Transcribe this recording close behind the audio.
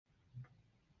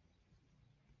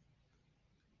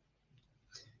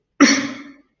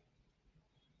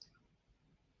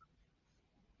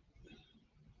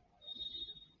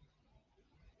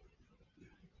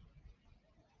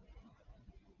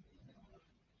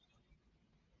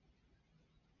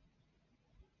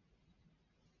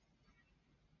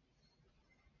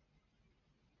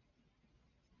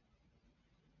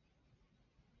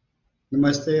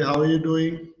Namaste, how are you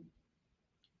doing?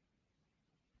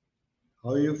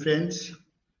 How are you, friends?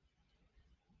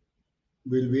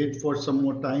 We'll wait for some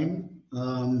more time.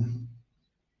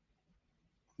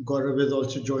 Gaurav is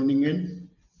also joining in.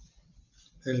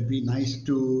 It'll be nice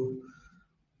to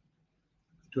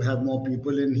have more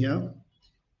people in here.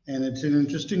 And it's an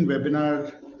interesting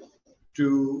webinar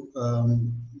to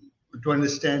to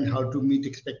understand how to meet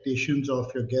expectations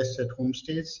of your guests at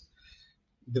homestays.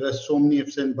 There are so many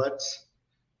ifs and buts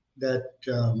that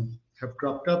have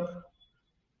cropped up.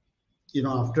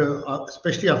 After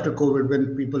especially after COVID,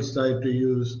 when people started to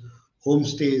use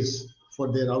homestays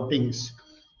for their outings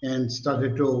and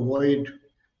started to avoid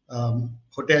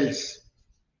hotels.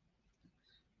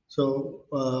 So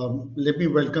let me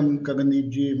welcome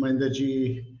Gagandeep ji, Mahinder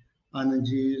ji, Anand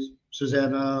ji,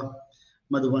 Susanna,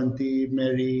 Madhuvanti,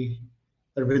 Mary,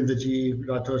 Arvind ji,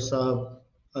 Rathor Saab,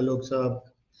 Alok Saab.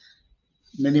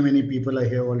 Many people are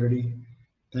here already.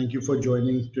 Thank you for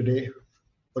joining today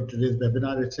for today's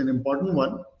webinar. It's an important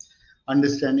one,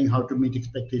 understanding how to meet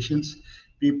expectations.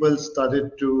 People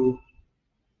started to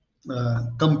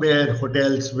compare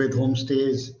hotels with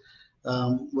homestays,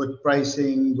 with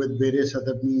pricing, with various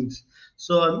other means.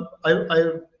 So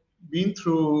I've been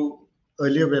through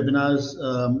earlier webinars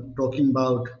talking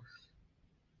about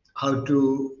how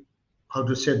to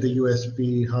set the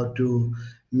USP, how to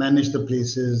manage the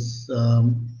places,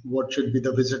 what should be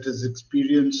the visitor's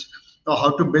experience, or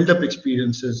how to build up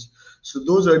experiences. So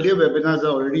those earlier webinars are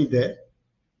already there,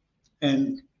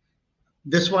 and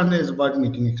this one is about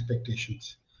meeting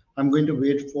expectations. I'm going to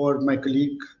wait for my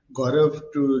colleague Gaurav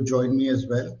to join me as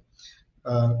well.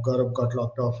 Gaurav got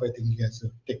locked off. I think he has a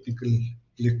technical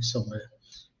glitch somewhere.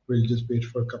 We'll just wait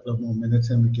for a couple of more minutes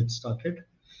and we get started.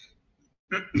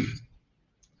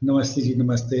 Namaste ji,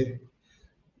 namaste.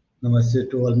 Namaste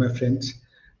to all my friends.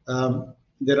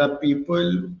 There are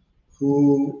people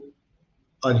who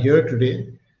are here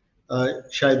today.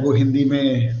 शायद वो हिंदी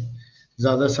में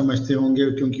ज़्यादा समझते होंगे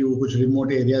क्योंकि वो कुछ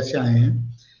remote area से आए हैं.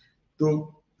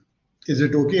 तो is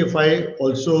it okay if I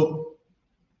also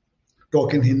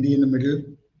talk in Hindi in the middle?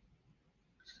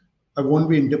 I won't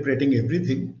be interpreting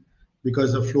everything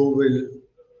because the flow will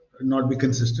not be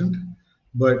consistent,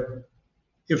 but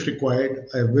if required,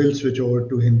 I will switch over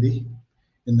to Hindi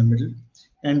in the middle.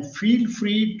 And feel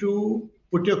free to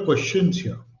put your questions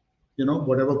here.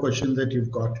 Whatever questions that you've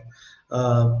got,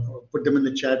 put them in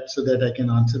the chat so that I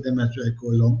can answer them as I go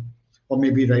along, or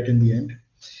maybe right in the end.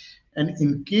 And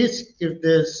in case if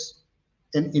there's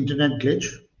an internet glitch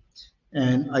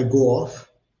and I go off,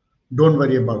 don't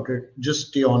worry about it. Just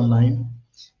stay online,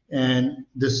 and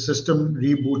this system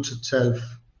reboots itself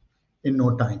in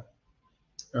no time.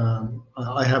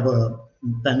 I have a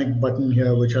panic button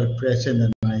here which I'll press and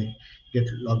then I get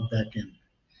logged back in.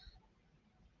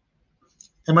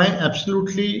 Am I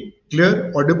absolutely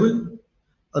clear, audible?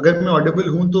 अगर मैं audible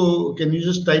हूँ तो can you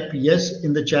just type yes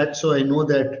in the chat so I know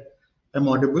that I'm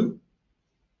audible?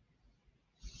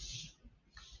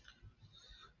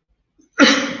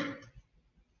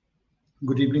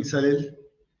 Good evening, Salil.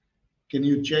 Can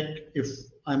you check if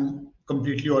I'm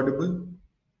completely audible?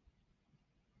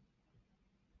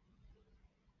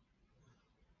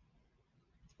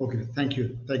 Okay, thank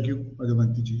you. Thank you,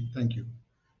 Madhuvanti ji. Thank you.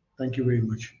 Thank you very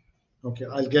much. Okay,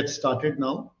 I'll get started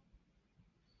now.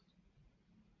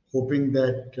 Hoping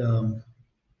that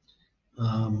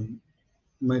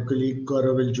my colleague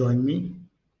Gaurav will join me.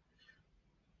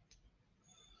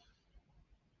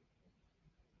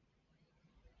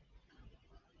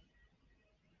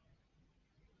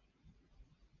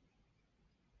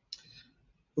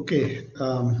 Okay,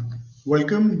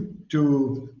 welcome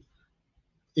to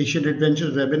Asian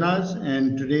Adventures webinars,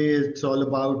 and today it's all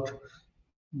about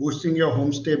boosting your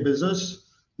homestay business,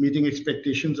 meeting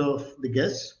expectations of the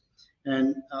guests.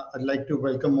 And I'd like to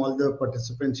welcome all the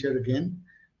participants here again.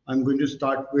 I'm going to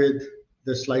start with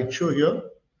the slideshow here.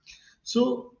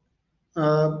 So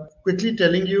quickly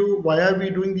telling you why are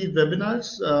we doing these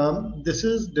webinars. This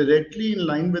is directly in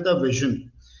line with our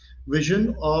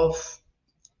vision of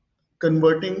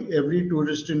converting every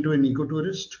tourist into an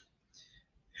eco-tourist,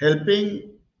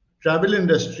 helping travel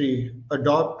industry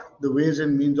adopt the ways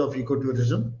and means of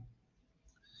ecotourism.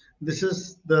 This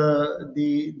is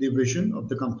the vision of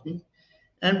the company.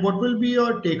 And what will be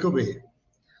your takeaway?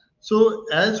 So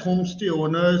as homestay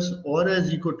owners or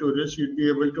as ecotourists, you'll be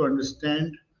able to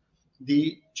understand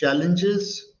the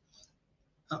challenges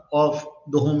of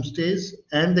the homestays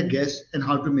and the guests and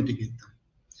how to mitigate them.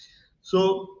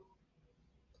 So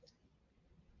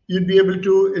you'd be able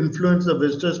to influence the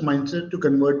visitors' mindset to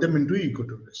convert them into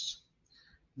ecotourists.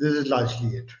 This is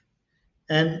largely it.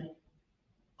 And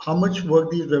how much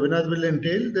work these webinars will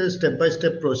entail, the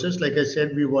step-by-step process. Like I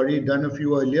said, we've already done a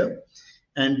few earlier,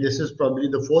 and this is probably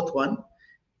the fourth one.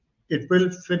 It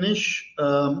will finish,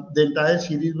 the entire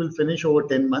series will finish over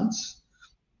 10 months.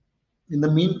 In the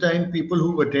meantime, people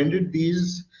who've attended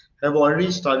these have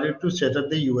already started to set up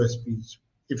the USPs.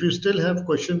 If you still have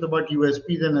questions about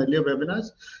USPs and earlier webinars,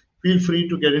 feel free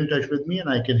to get in touch with me and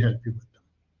I can help you with them.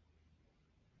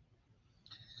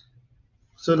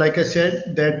 So like I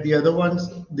said, that the other ones,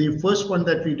 the first one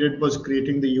that we did was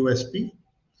creating the USP.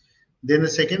 Then the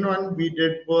second one we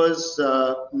did was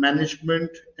management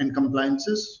and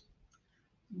compliances.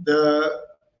 The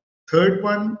third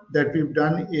one that we've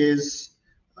done is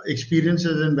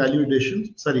experiences and value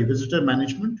addition, visitor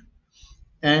management.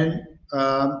 And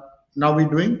now we're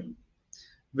doing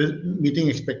meeting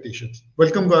expectations.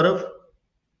 Welcome, Gaurav.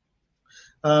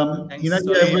 Thanks.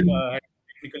 Sorry, technical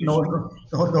No, issue.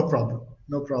 no problem.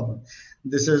 No problem.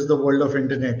 This is the world of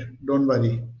internet. Don't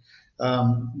worry.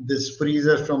 This frees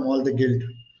us from all the guilt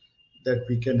that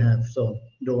we can have. So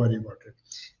don't worry about it.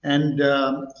 And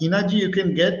Hinaji, you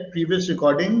can get previous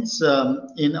recordings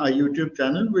in our YouTube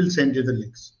channel. We'll send you the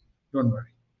links. Don't worry.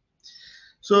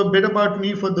 So a bit about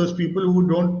me for those people who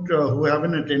don't, who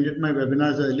haven't attended my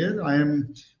webinars earlier. I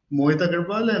am Mohit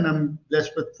Aggarwal, and I'm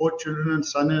blessed with 4 children, a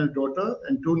son and a daughter,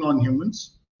 and 2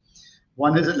 non-humans.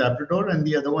 One is a Labrador, and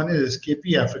the other one is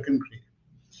escapee African grey.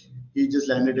 He just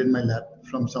landed in my lap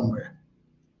from somewhere.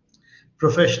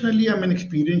 Professionally, I'm an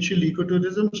experiential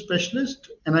ecotourism specialist,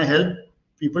 and I help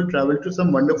people travel to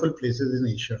some wonderful places in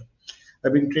Asia.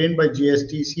 I've been trained by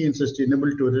GSTC in sustainable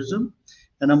tourism,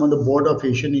 and I'm on the board of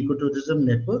Asian Ecotourism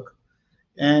Network.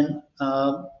 And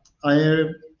I'm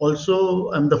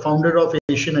the founder of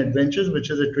Asian Adventures,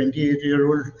 which is a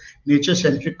 28-year-old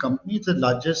nature-centric company. It's the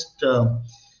largest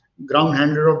ground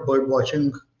handler of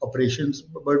birdwatching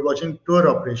tour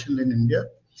operation in India.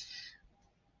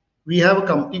 We have a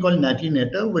company called Natty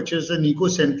Netta, which is an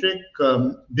eco-centric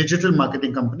digital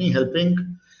marketing company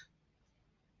helping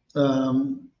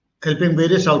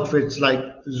various outfits like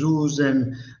zoos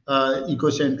and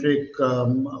eco-centric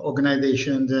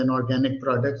organizations and organic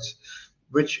products,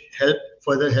 which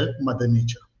further help Mother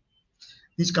Nature.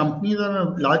 These companies are on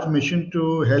a large mission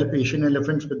to help Asian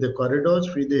elephants with their corridors,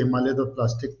 free the Himalayas of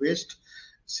plastic waste.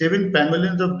 Saving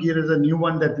pangolins of gear is a new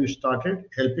one that we started,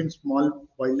 helping small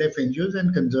wildlife NGOs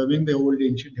and conserving the old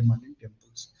ancient Himalayan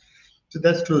temples. So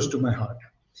that's close to my heart.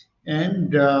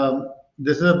 And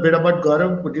this is a bit about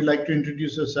Gaurav. Would you like to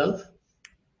introduce yourself?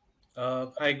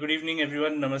 Hi, good evening,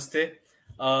 everyone. Namaste.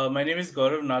 My name is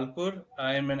Gaurav Nalkur.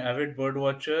 I am an avid bird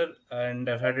watcher and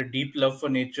I've had a deep love for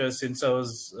nature since I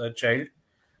was a child.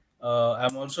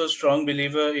 I'm also a strong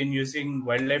believer in using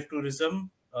wildlife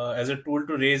tourism as a tool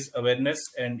to raise awareness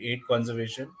and aid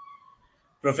conservation.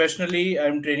 Professionally,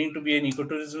 I'm training to be an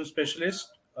ecotourism specialist,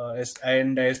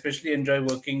 and I especially enjoy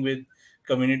working with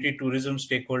community tourism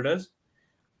stakeholders.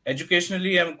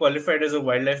 Educationally, I'm qualified as a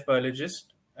wildlife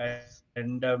biologist,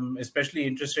 and I'm especially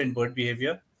interested in bird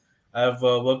behavior. I've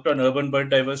worked on urban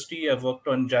bird diversity, I've worked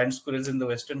on giant squirrels in the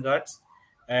Western Ghats,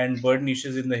 and bird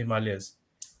niches in the Himalayas.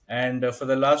 And for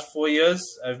the last 4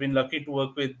 years, I've been lucky to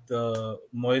work with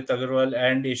Mohit Aggarwal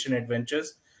and Asian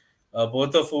Adventures,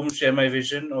 both of whom share my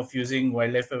vision of using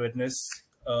wildlife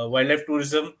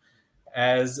tourism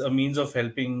as a means of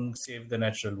helping save the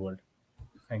natural world.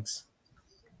 Thanks.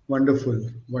 Wonderful,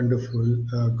 wonderful,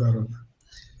 Gaurav.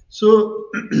 So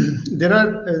there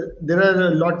are a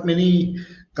lot many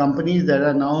companies that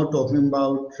are now talking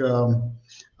about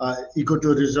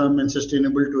ecotourism and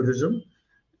sustainable tourism,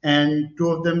 and 2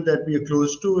 of them that we are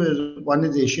close to is one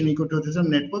is Asian Ecotourism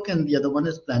Network and the other one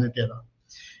is Planetera.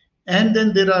 And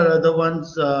then there are other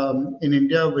ones in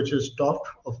India, which is TOFT,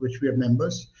 of which we are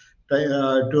members,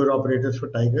 tour operators for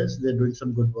tigers. They're doing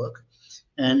some good work.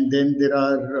 And then there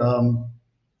are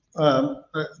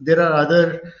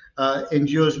other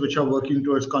NGOs which are working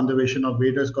towards conservation of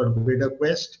waders called Vader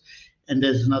Quest, and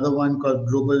there's another one called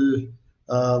Global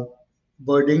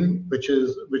Birding, which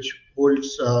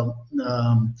holds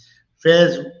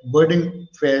birding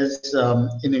fairs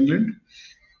in England,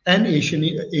 and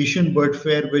Asian Bird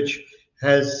Fair, which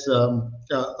has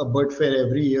a bird fair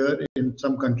every year in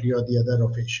some country or the other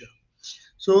of Asia.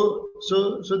 So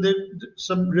there's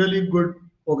some really good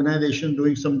organization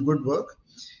doing some good work,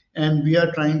 and we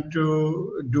are trying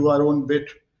to do our own bit,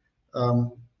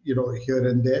 here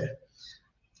and there.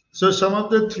 So some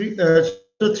of the three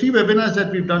webinars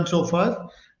that we've done so far,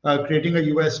 creating a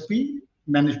USP,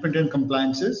 management and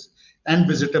compliances, and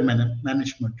visitor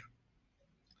management.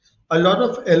 A lot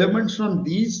of elements from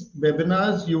these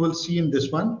webinars you will see in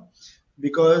this one,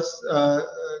 because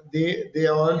they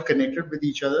are all connected with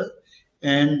each other.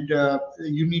 and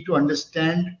you need to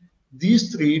understand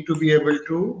these three to be able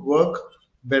to work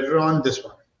better on this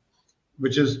one,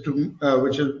 which is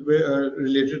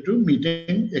related to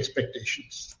meeting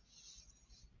expectations.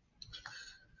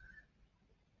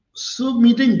 So,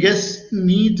 meeting guests'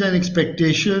 needs and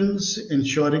expectations,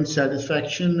 ensuring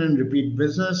satisfaction and repeat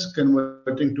business,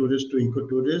 converting tourists to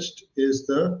eco-tourist is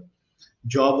the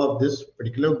job of this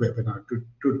particular webinar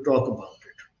to talk about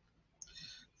it.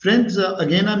 Friends,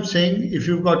 again, I'm saying if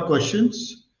you've got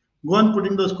questions, go on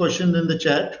putting those questions in the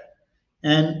chat,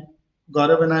 and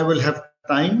Gaurav and I will have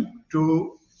time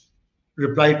to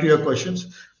reply to your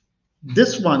questions.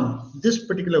 This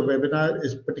particular webinar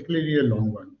is particularly a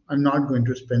long one. I'm not going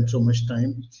to spend so much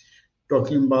time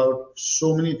talking about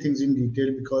so many things in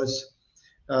detail because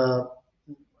uh,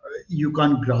 you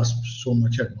can't grasp so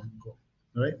much at one go,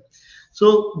 right?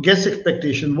 So, guest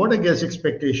expectation. What are guest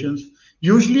expectations?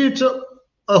 Usually,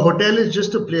 a hotel is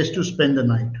just a place to spend the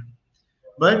night,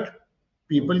 but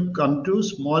people come to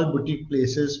small boutique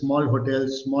places, small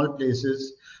hotels, small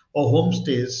places, or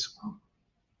homestays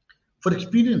for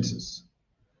experiences.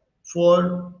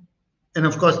 For And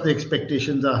of course, the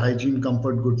expectations are hygiene,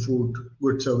 comfort, good food,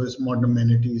 good service, modern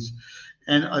amenities,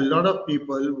 and a lot of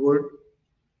people would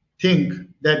think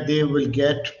that they will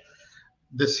get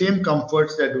the same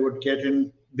comforts that they would get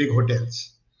in big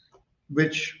hotels,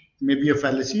 which may be a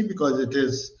fallacy because it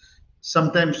is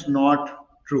sometimes not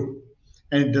true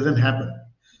and it doesn't happen.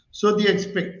 So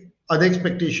the other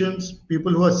expectations,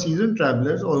 people who are seasoned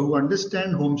travelers or who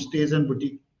understand homestays and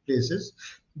boutique places,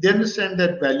 they understand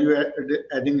that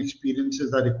adding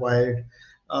experiences are required.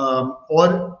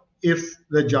 Or if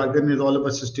the jargon is all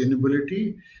about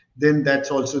sustainability, then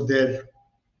that's also their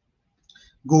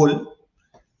goal,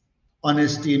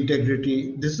 honesty,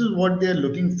 integrity. This is what they're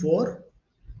looking for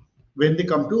when they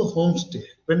come to a homestay,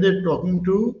 when they're talking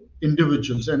to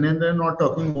individuals, and then they're not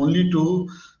talking only to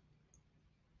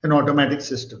an automatic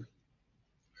system.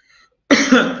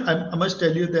 I must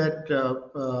tell you that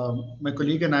my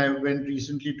colleague and I went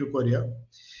recently to Korea,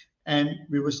 and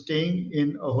we were staying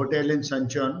in a hotel in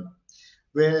Sancheon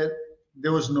where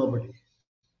there was nobody.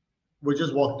 We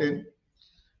just walked in,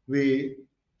 we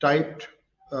typed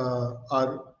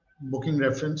our booking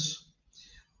reference,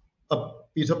 a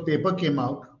piece of paper came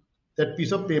out. That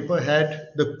piece of paper had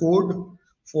the code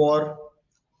for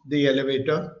the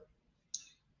elevator.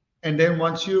 And then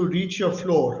once you reach your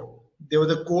floor, there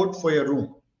was a code for your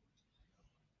room.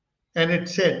 And it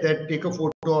said that take a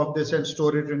photo of this and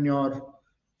store it in your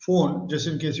phone, just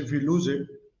in case if you lose it,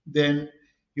 then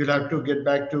you'll have to get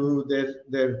back to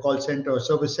their call center or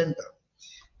service center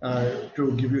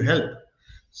to give you help.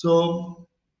 So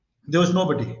there was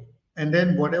nobody. And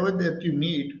then whatever that you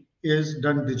need is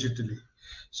done digitally.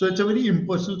 So it's a very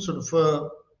impersonal sort of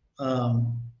a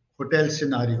hotel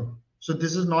scenario. So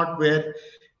this is not where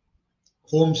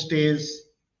homestays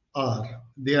are.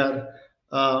 They're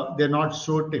not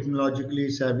so technologically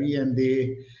savvy, and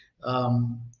they're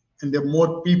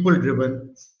more people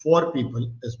driven for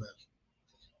people as well.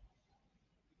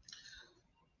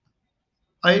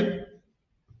 I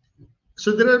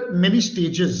So there are many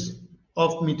stages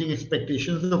of meeting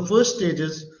expectations. The first stage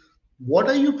is what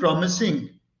are you promising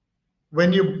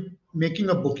when you're making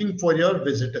a booking for your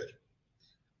visitor?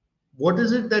 What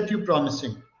is it that you're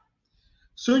promising?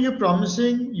 So you're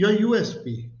promising your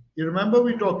USP. You remember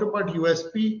we talked about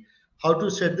USP, how to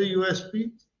set the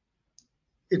USP?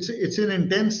 It's an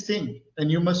intense thing, and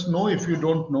you must know. If you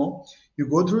don't know, you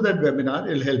go through that webinar,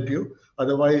 it'll help you.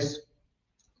 Otherwise,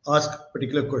 ask a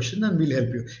particular question and we'll help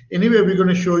you. Anyway, we're going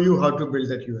to show you how to build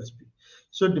that USP.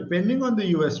 So depending on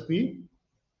the USP,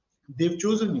 they've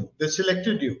chosen you, they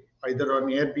selected you either on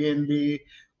Airbnb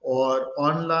or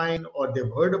online, or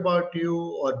they've heard about you,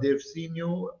 or they've seen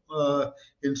you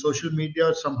in social media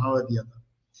or somehow or the other.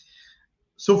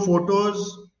 So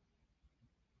photos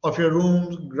of your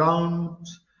rooms,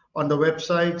 grounds, on the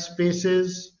website,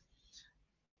 spaces,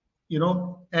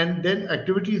 and then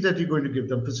activities that you're going to give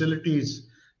them, facilities,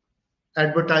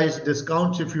 advertised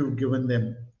discounts if you've given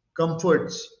them,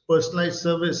 comforts, personalized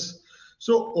service.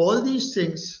 So all these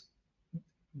things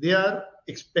they are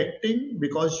expecting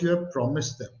because you have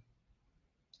promised them.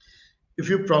 If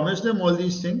you promise them all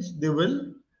these things, they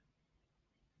will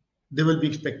be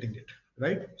expecting it,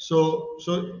 right? So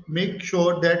make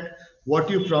sure that what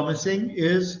you're promising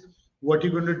is what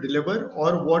you're going to deliver,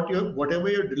 or whatever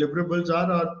your deliverables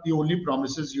are the only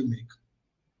promises you make.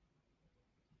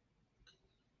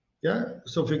 Yeah.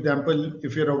 So, for example,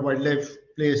 if you're a wildlife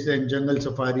place, then jungle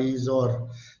safaris, or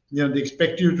they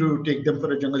expect you to take them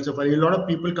for a jungle safari. A lot of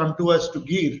people come to us to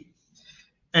Gir,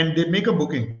 and they make a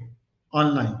booking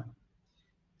online,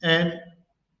 and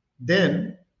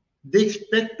then they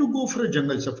expect to go for a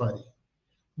jungle safari.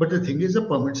 But the thing is, the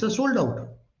permits are sold out.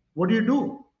 What do you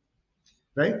do?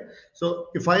 Right? So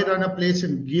if I run a place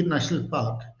in Gir National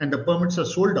Park and the permits are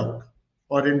sold out,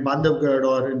 or in Bandhavgarh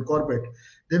or in Corbett,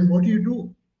 then what do you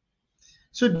do?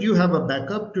 So do you have a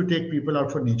backup to take people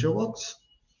out for nature walks?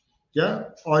 Yeah?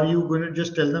 Or are you going to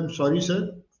just tell them, sorry,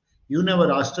 sir, you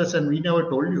never asked us and we never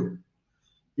told you.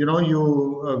 We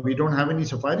don't have any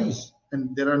safaris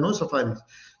and there are no safaris.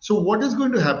 So what is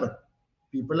going to happen?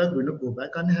 People are going to go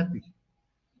back unhappy.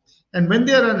 And when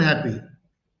they are unhappy,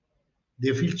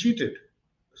 they feel cheated.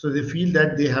 So they feel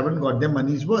that they haven't got their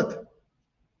money's worth.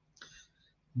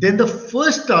 Then the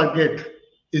first target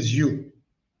is you,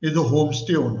 is the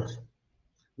homestay owner.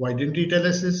 Why didn't he tell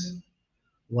us this?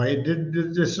 Why did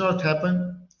this not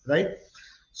happen? Right?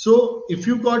 So if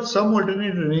you got some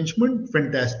alternate arrangement,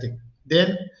 fantastic.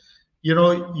 Then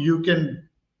you can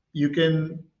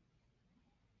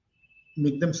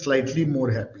make them slightly more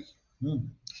happy.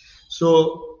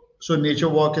 So nature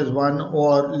walk is one,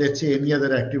 or let's say any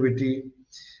other activity.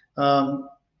 But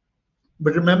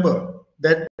remember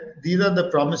that these are the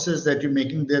promises that you're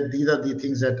making. That these are the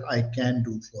things that I can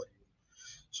do for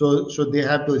you. So they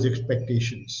have those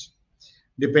expectations,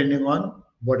 depending on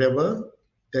whatever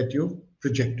that you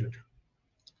projected.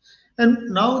 And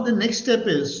now the next step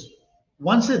is,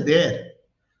 once they're there,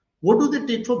 what do they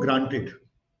take for granted?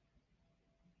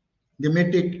 They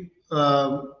may take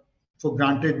for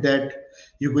granted that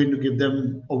you're going to give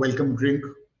them a welcome drink,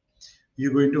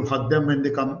 you're going to hug them when they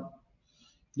come,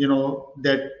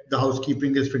 that the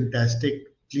housekeeping is fantastic,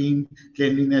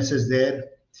 cleanliness is there.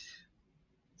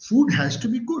 Food has to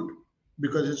be good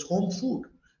because it's home food.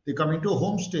 They're coming to a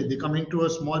homestay, they're coming to a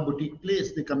small boutique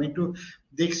place,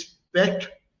 they expect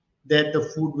that the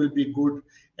food will be good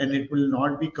and it will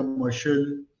not be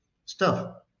commercial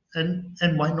stuff. And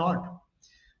why not?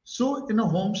 So in a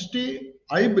homestay,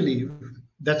 I believe,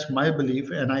 that's my belief,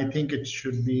 and I think it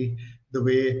should be the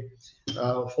way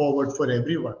forward for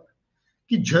everyone,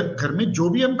 कि घर में जो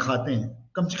भी हम खाते हैं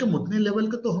कम से कम उतने लेवल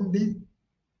का तो हम दें.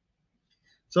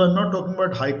 So I'm not talking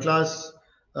about high class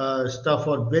stuff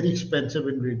or very expensive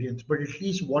ingredients, but at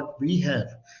least what we have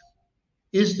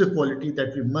is the quality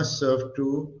that we must serve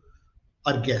to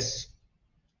our guests.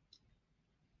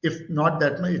 If not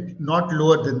that much, not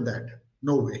lower than that,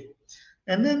 no way.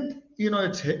 And then,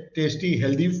 it's tasty,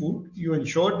 healthy food. You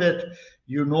ensure that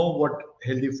you know what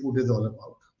healthy food is all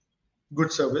about.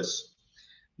 Good service,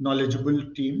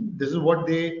 knowledgeable team. This is what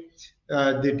they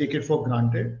take it for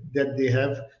granted, that they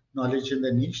have knowledge in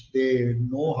the niche. They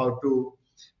know how to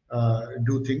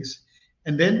do things.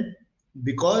 And then,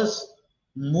 because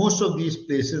most of these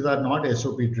places are not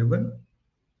SOP driven,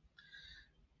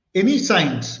 any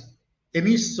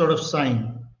sort of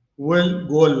sign will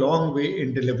go a long way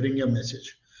in delivering your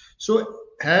message. So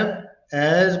have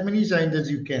as many signs as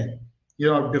you can,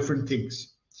 of different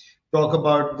things. Talk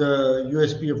about the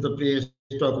USP of the place,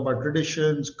 talk about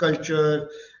traditions, culture,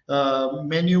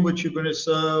 menu which you're going to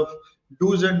serve,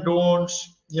 do's and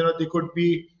don'ts. There could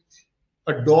be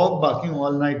a dog barking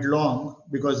all night long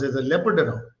because there's a leopard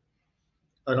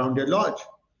around your lodge,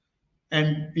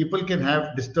 and people can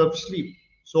have disturbed sleep.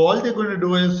 So all they're going to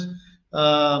do is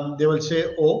they will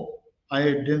say, "Oh, I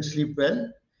didn't sleep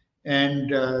well, and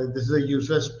this is a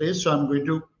useless place, so I'm going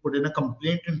to put in a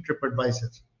complaint in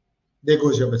TripAdvisor." There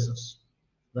goes your business,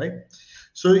 right?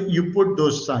 So you put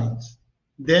those signs.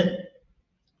 Then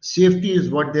safety is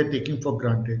what they're taking for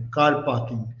granted. Car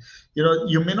parking.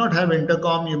 You may not have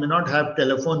intercom, you may not have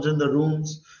telephones in the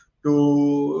rooms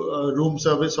to room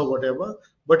service or whatever,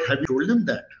 but have you told them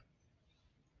that?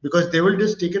 Because they will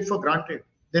just take it for granted.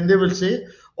 Then they will say,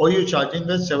 "Oh, you're charging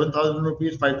us 7,000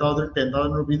 rupees, 5,000,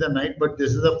 10,000 rupees a night, but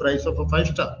this is the price of a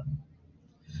 5-star."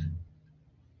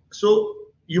 So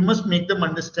you must make them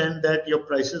understand that your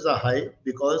prices are high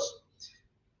because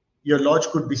your lodge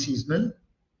could be seasonal,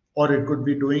 or it could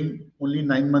be doing only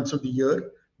 9 months of the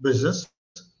year business.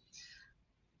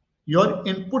 Your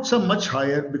inputs are much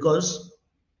higher because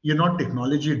you're not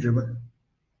technology driven.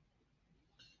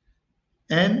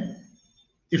 And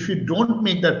if you don't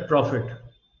make that profit,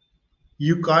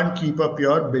 you can't keep up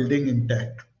your building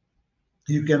intact.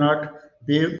 You cannot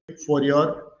pay for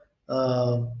your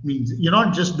means. You're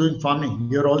not just doing farming,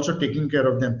 you're also taking care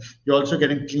of them. You're also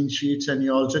getting clean sheets, and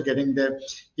you're also getting their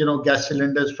gas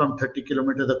cylinders from 30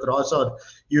 kilometers across, or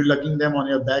you're lugging them on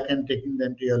your back and taking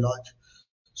them to your lodge.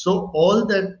 So all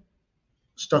that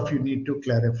stuff you need to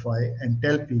clarify and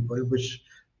tell people, which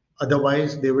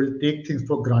otherwise they will take things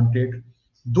for granted.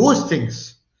 Those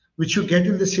things which you get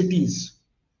in the cities,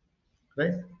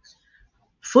 right?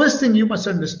 First thing you must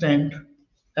understand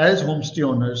as homestay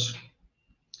owners,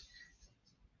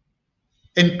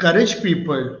 Encourage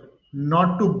people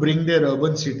not to bring their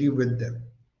urban city with them.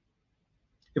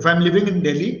 If I'm living in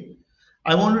Delhi,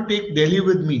 I want to take Delhi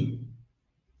with me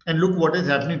and look what is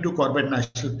happening to Corbett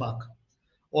National Park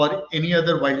or any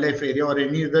other wildlife area or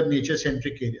any other nature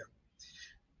centric area.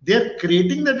 They are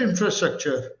creating that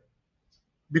infrastructure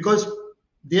because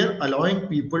they are allowing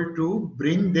people to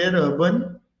bring their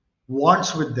urban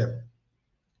wants with them.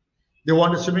 They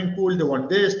want a swimming pool, they want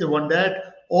this, they want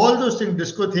that, all those things,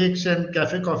 discotheques and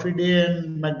cafe coffee day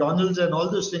and McDonald's and all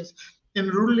those things in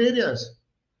rural areas.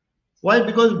 Why?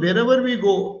 Because wherever we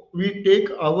go, we take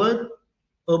our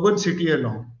urban city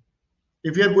along.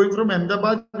 If we are going from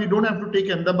Ahmedabad, we don't have to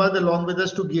take Ahmedabad along with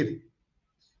us to Gir.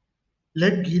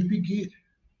 Let Gir be Gir.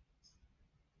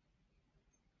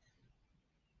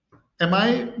 Am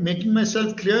I making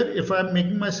myself clear? If I'm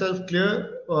making myself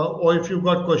clear, or if you've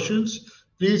got questions,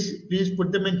 please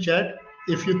put them in chat.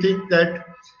 If you think that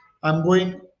I'm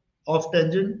going off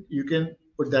tangent, you can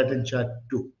put that in chat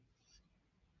too.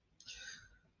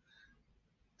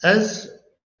 As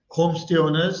homestay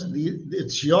owners,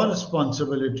 it's your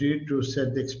responsibility to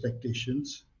set the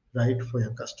expectations right for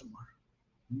your customer.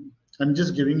 I'm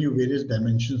just giving you various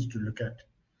dimensions to look at.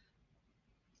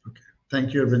 Okay.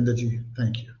 Thank you, Arvindaji.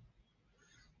 Thank you.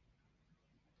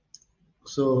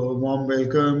 So, warm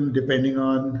welcome, depending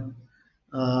on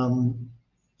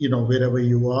wherever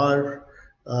you are,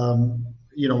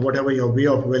 whatever your way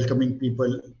of welcoming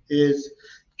people is,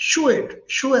 show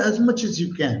as much as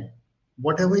you can,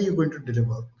 whatever you're going to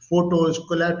deliver. Photos,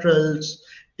 collaterals,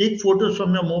 take photos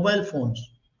from your mobile phones.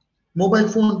 Mobile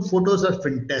phone photos are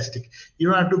fantastic. You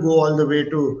don't have to go all the way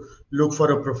to look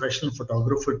for a professional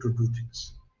photographer to do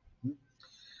things.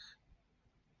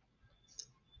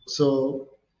 So,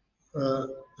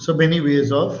 so many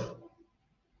ways of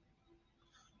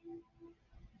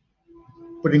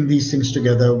putting these things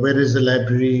together. Where is the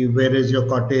library? Where is your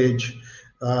cottage?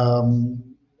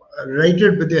 Write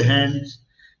it with your hands.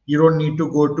 You don't need to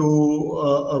go to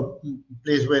a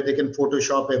place where they can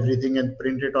Photoshop everything and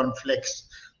print it on Flex.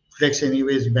 Flex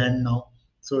anyway is banned now,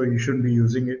 so you shouldn't be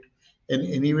using it. And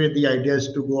anyway, the idea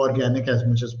is to go organic as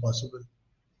much as possible.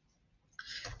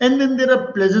 And then there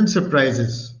are pleasant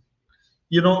surprises,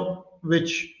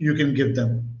 which you can give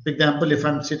them. For example, if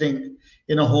I'm sitting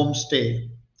in a homestay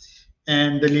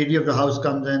and the lady of the house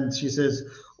comes and she says,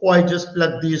 "Oh, I just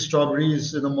plucked these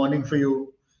strawberries in the morning for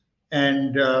you,"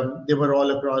 and they were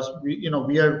all across.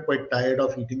 We are quite tired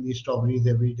of eating these strawberries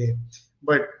every day,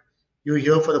 but you're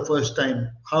here for the first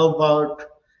time. How about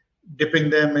dipping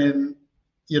them in,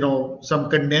 some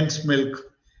condensed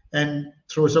milk and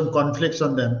throw some cornflakes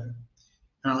on them?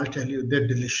 And I'll tell you, they're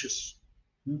delicious.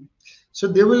 So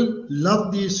they will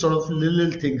love these sort of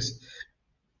little things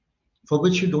for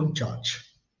which you don't charge.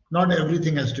 Not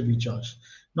everything has to be charged.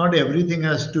 Not everything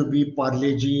has to be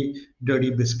Parle G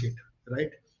dirty biscuit,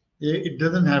 right? It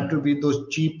doesn't have to be those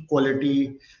cheap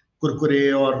quality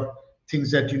kurkure or things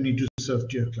that you need to serve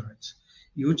to your clients.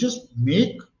 You just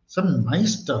make some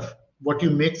nice stuff, what you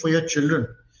make for your children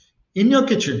in your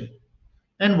kitchen.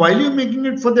 And while you're making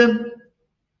it for them,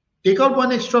 take out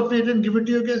one extra plate and give it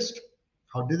to your guest.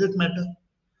 How does it matter?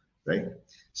 Right?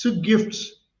 So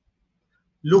gifts,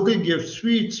 local gifts,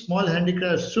 sweets, small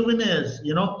handicrafts, souvenirs,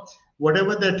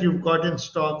 whatever that you've got in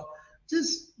stock,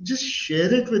 just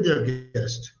share it with your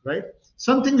guest, right?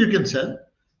 Something you can sell,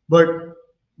 but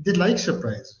they like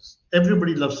surprises.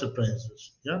 Everybody loves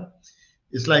surprises. Yeah.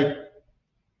 It's like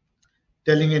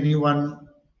telling anyone,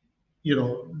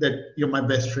 that you're my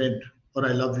best friend or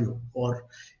I love you, or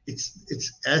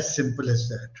it's as simple as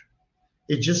that.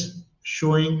 It's just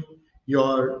showing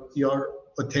your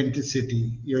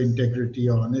authenticity, your integrity,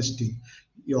 your honesty,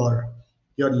 your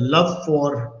love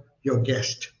for your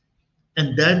guest,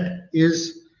 and that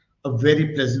is a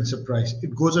very pleasant surprise.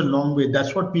 It goes a long way.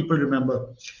 That's what people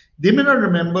remember. They may not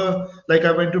remember. Like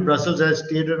I went to Brussels, I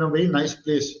stayed in a very nice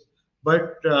place,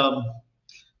 but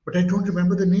I don't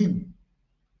remember the name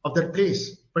of that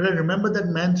place. But I remember that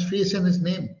man's face and his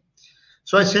name.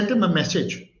 So I sent him a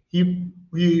message.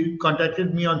 He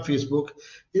contacted me on Facebook.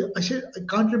 I said, I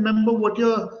can't remember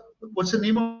what's the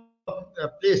name of your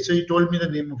place. So he told me the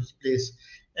name of his place.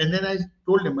 And then I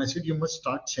told him, I said, you must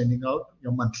start sending out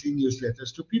your monthly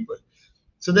newsletters to people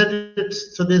so that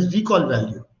there's recall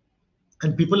value.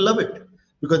 And people love it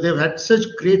because they've had such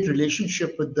great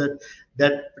relationship with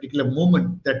that particular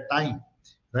moment, that time,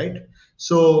 right?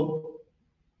 So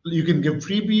you can give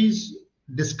freebies,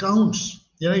 discounts.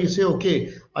 You say,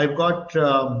 okay, I've got,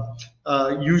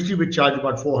 usually we charge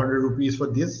about 400 rupees for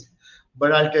this,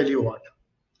 but I'll tell you what,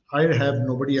 I have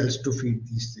nobody else to feed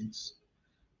these things,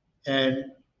 and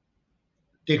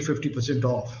take 50%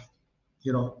 off.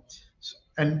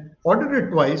 and order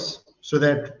it twice so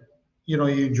that you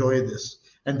enjoy this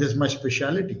and there's much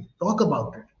speciality. Talk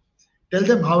about it. Tell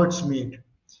them how it's made.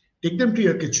 Take them to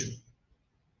your kitchen.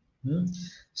 Hmm?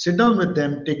 Sit down with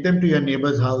them, take them to your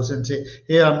neighbor's house and say,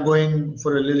 hey, I'm going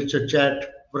for a little chit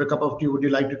chat for a cup of tea. Would you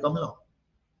like to come along?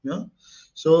 You know?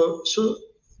 So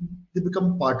they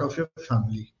become part of your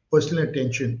family, personal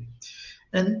attention,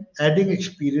 and adding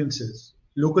experiences,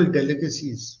 local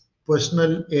delicacies,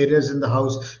 personal areas in the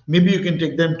house. Maybe you can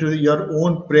take them to your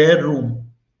own prayer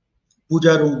room,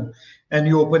 puja room, and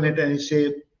you open it and you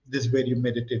say, this is where you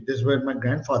meditate, this is where my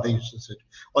grandfather used to sit,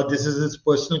 or this is his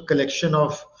personal collection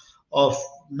of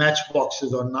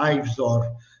matchboxes or knives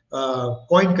or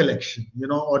coin collection,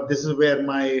 or this is where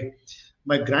my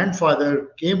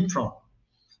grandfather came from,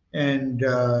 and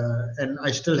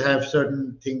I still have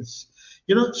certain things,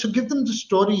 So give them the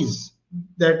stories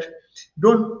that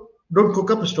don't don't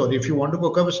cook up a story. If you want to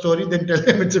cook up a story, then tell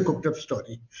them it's a cooked up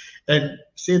story, and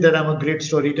say that I'm a great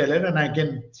storyteller and I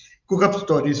can cook up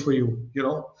stories for you.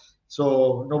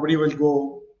 So nobody will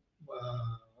go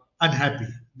unhappy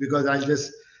because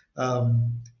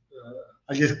um,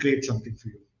 I'll just create something for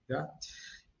you. Yeah.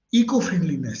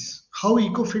 Eco-friendliness. How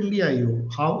eco-friendly are you?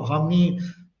 How many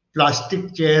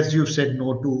plastic chairs you've said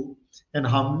no to, and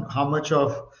how much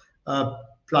of uh,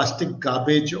 plastic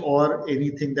garbage or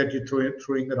anything that you're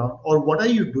throwing around, or what are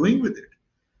you doing with it?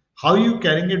 How are you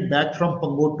carrying it back from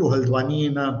Pangot to Haldwani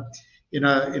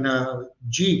in a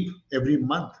jeep every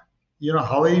month?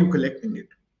 How are you collecting it?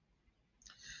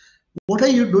 What are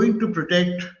you doing to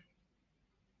protect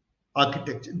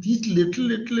architecture? These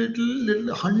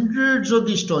little hundreds of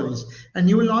these stories, and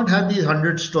you will not have these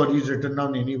 100 stories written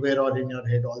down anywhere or in your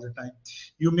head all the time.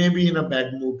 You may be in a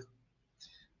bad mood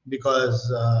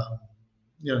because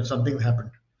something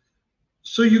happened,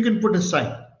 so you can put a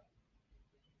sign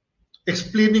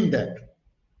explaining that.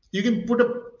 You can put a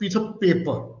piece of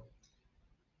paper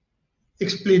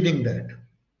explaining that,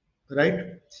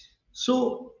 right?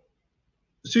 So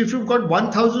so if you've got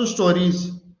 1000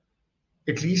 stories,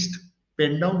 at least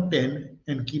pen down 10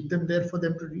 and keep them there for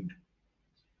them to read.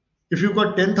 If you've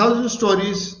got 10,000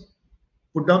 stories,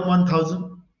 put down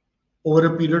 1,000 over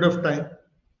a period of time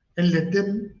and let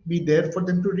them be there for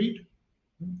them to read.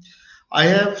 I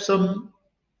have some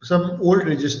old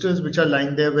registers which are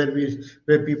lying there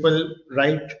where people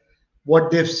write what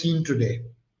they've seen today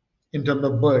in terms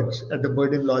of birds at the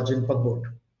birding lodge in Pagot.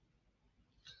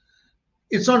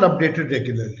 It's not updated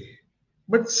regularly,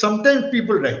 but sometimes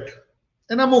people write,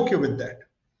 and I'm okay with that.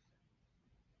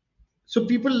 So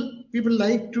people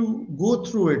like to go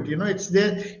through it. It's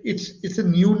there. It's a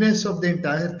newness of the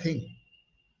entire thing.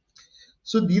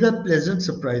 So these are pleasant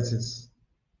surprises.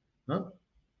 Huh?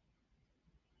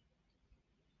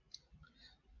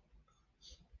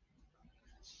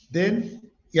 Then,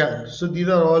 yeah, so these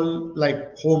are all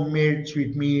like homemade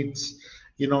sweetmeats,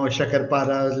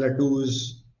 shakarparas,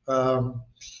 laddus.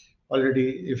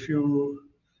 Already,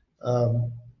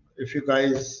 um, if you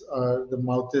guys the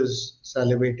mouth is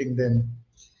salivating, then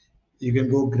you can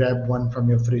go grab one from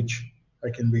your fridge. I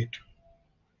can wait.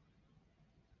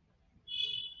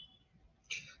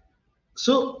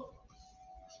 So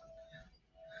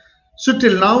so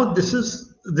till now, this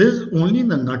is only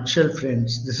in a nutshell,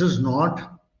 friends. This is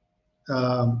not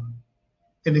um,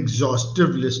 an exhaustive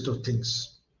list of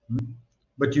things,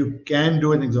 but you can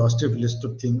do an exhaustive list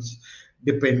of things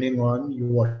depending on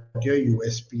what your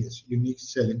USP is, unique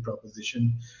selling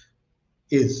proposition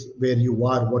is, where you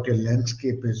are, what your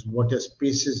landscape is, what your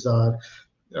spaces are,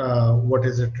 what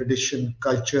is the tradition,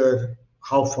 culture,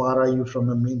 how far are you from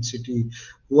a main city,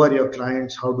 who are your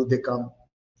clients, how do they come?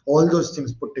 All those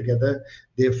things put together,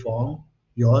 they form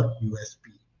your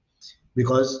USP,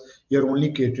 because you're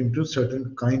only catering to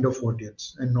certain kind of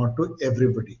audience and not to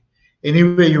everybody.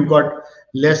 Anyway, you've got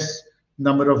less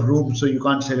number of rooms, so you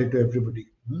can't sell it to everybody.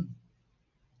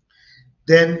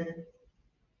 Then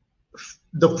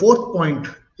the fourth point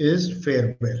is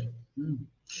farewell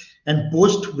and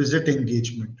post visit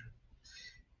engagement.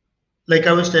 Like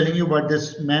I was telling you about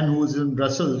this man who was in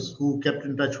Brussels who kept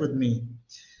in touch with me.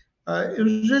 It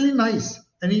was really nice,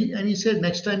 and he said,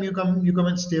 next time you come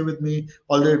and stay with me.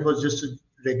 Although it was just a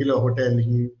regular hotel,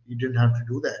 he didn't have to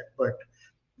do that,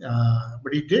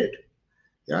 but he did.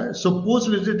 Yeah. So post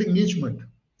visit engagement.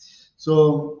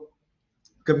 So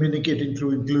communicating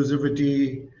through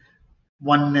inclusivity,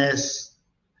 oneness.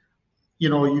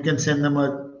 You can send them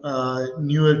a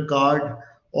newer card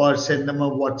or send them a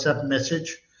WhatsApp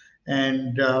message,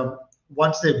 and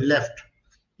once they've left,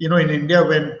 in India,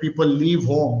 when people leave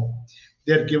home,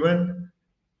 they're given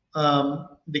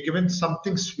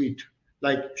something sweet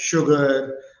like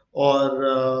sugar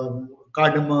or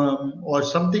cardamom or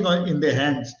something in their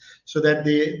hands, so that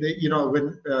they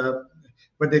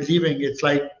when they're leaving, it's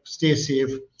like stay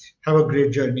safe, have a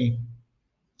great journey.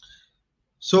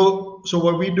 So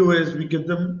what we do is we give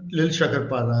them little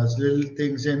shakarparas, little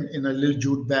things in a little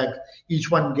jute bag. Each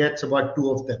one gets about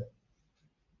two of them.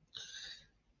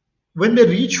 When they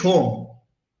reach home,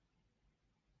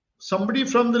 somebody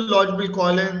from the lodge will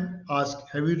call and ask,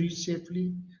 "Have you reached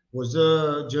safely? Was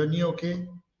the journey okay?"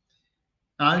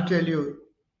 I'll tell you,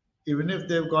 even if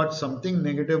they've got something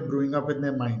negative brewing up in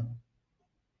their mind,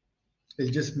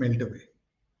 it'll just melt away.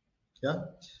 Yeah.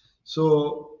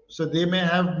 So they may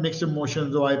have mixed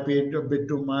emotions. Oh, I paid a bit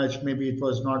too much. Maybe it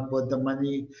was not worth the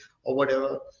money or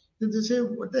whatever. Then they say,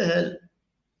 "What the hell?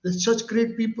 There's such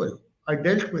great people I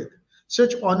dealt with,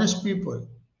 such honest people,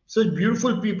 such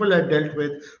beautiful people I dealt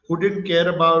with who didn't care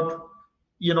about,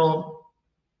 you know,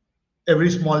 every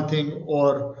small thing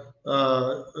or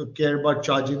care about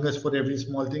charging us for every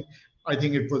small thing." I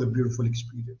think it was a beautiful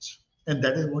experience. And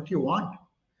that is what you want.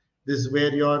 This is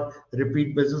where your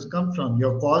repeat business comes from.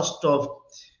 Your cost of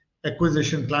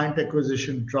acquisition, client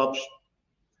acquisition drops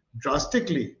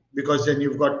drastically because then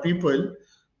you've got people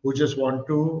who just want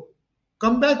to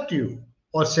come back to you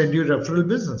or send you referral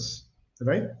business,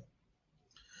 right?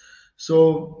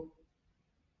 So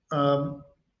um,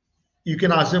 you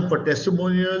can ask them for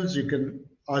testimonials, you can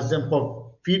ask them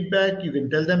for feedback, you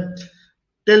can tell them,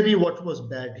 tell me what was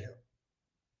bad here.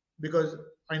 Because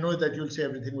I know that you'll say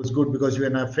everything was good because you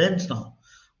and I are friends now.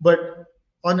 But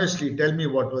honestly, tell me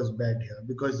what was bad here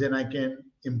because then I can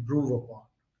improve upon.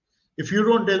 If you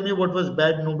don't tell me what was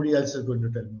bad, nobody else is going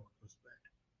to tell me what was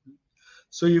bad.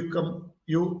 So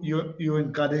you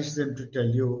encourage them to tell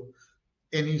you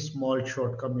any small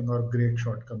shortcoming or great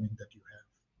shortcoming that you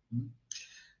have.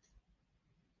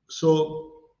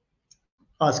 So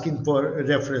asking for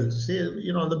referrals. Say,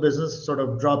 the business sort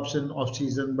of drops in off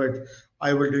season, but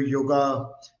I will do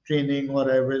yoga training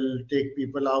or I will take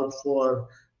people out for,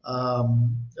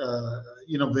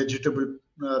 vegetable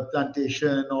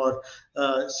plantation or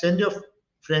send your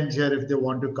friends here if they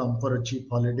want to come for a cheap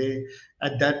holiday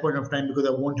at that point of time because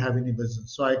I won't have any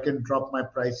business. So I can drop my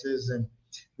prices and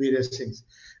various things.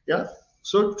 Yeah.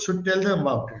 So tell them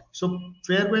about it. So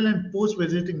farewell and post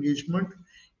visit engagement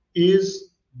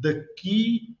is the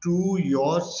key to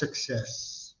your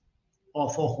success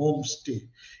of a homestay.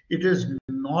 It is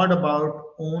not about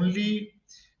only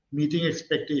meeting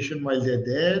expectation while they're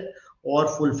there or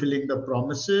fulfilling the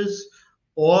promises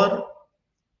or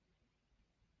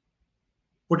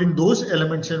putting those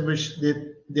elements in which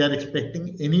they are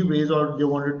expecting anyways or they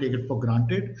want to take it for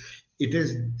granted. It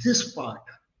is this part,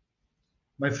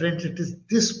 my friends, it is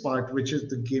this part which is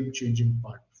the game changing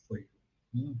part for you.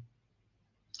 Hmm.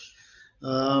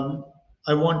 Um,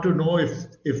 I want to know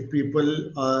if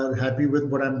people are happy with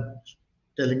what I'm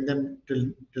telling them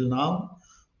till now,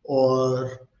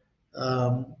 or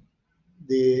um,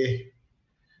 they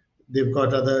they've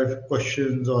got other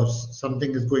questions or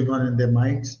something is going on in their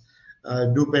minds.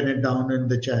 Do pen it down in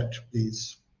the chat,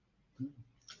 please.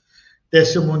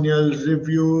 Testimonials,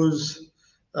 reviews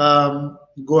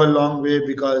go a long way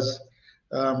because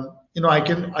I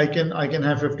can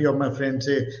have 50 of my friends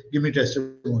say, "Give me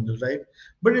testimonials," right?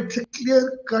 But it's a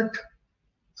clear cut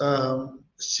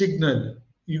signal.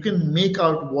 You can make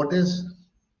out what is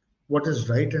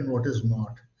right and what is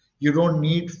not. You don't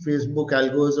need Facebook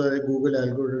algos or a Google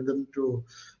algorithm to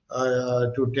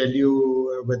tell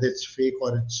you whether it's fake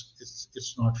or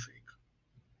it's not fake.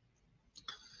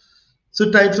 So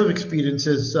types of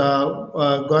experiences.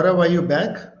 Gaurav, are you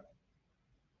back?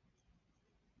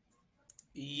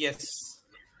 Yes.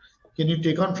 Can you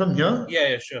take on from here?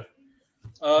 Yeah, sure.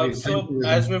 Great, thank So you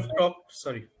very as much. we've talked,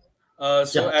 sorry.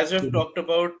 So Yeah. as we've talked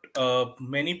about,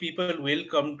 many people will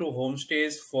come to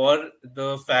homestays for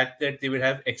the fact that they will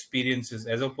have experiences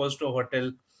as opposed to a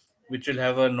hotel, which will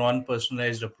have a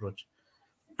non-personalized approach.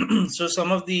 So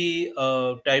some of the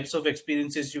types of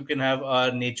experiences you can have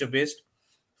are nature based.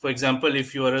 For example,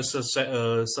 if you are a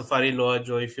safari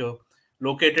lodge or if you're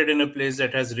located in a place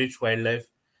that has rich wildlife,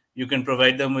 you can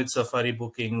provide them with safari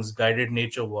bookings, guided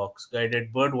nature walks,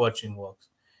 guided bird watching walks,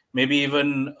 maybe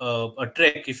even a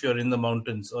trek if you're in the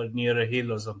mountains or near a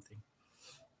hill or something.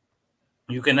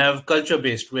 You can have culture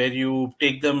based where you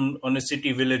take them on a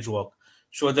city village walk,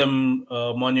 show them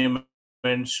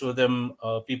monuments, show them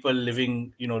people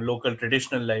living local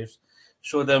traditional lives,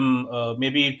 show them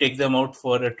maybe take them out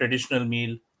for a traditional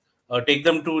meal, take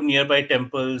them to nearby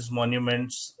temples,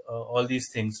 monuments, all these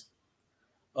things.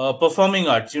 Performing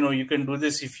arts, you can do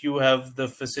this if you have the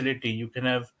facility. You can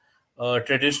have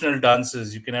traditional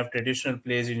dances, you can have traditional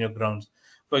plays in your grounds.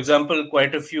 For example,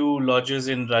 quite a few lodges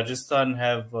in Rajasthan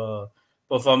have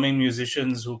performing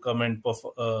musicians who come and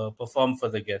perform for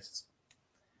the guests.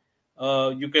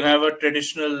 You can have a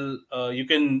traditional, you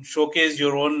can showcase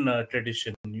your own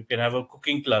tradition. You can have a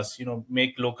cooking class,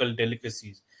 make local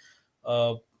delicacies.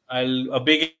 uh, a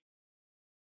big example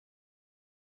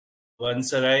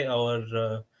is Vansarai,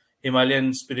 our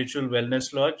Himalayan spiritual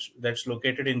wellness lodge that's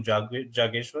located in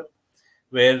Jageshwar,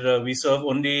 where we serve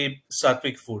only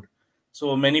sattvic food.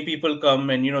 So many people come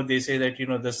and they say that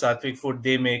the sattvic food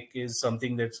they make is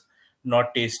something that's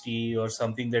not tasty or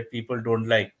something that people don't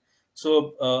like.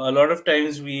 So a lot of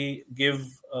times we give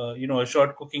a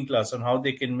short cooking class on how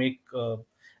they can make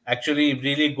actually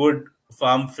really good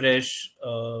farm fresh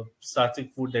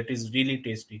sattvic food that is really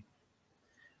tasty.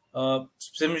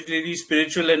 Similarly,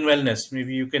 spiritual and wellness.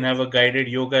 Maybe you can have a guided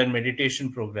yoga and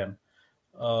meditation program.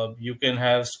 You can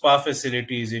have spa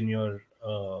facilities in your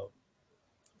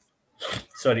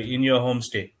in your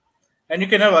homestay, and you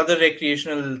can have other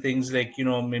recreational things like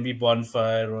maybe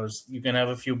bonfire, or you can have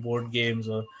a few board games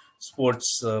or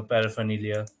sports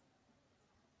paraphernalia.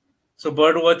 So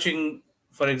bird watching,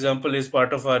 for example, is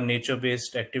part of our nature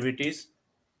based activities.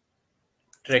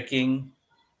 Trekking,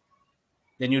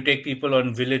 then you take people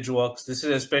on village walks. This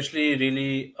is especially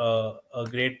really a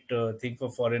great thing for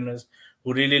foreigners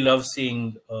who really love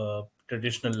seeing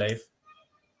traditional life.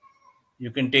 You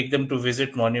can take them to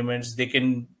visit monuments. They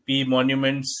can be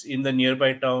monuments in the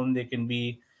nearby town. They can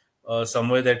be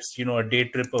somewhere that's a day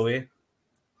trip away.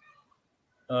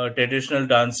 Traditional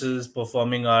dances,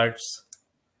 performing arts,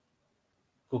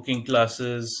 cooking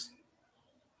classes,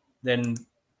 then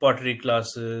pottery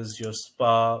classes, your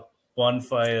spa,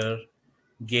 bonfire,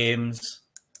 games.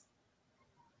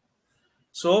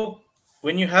 So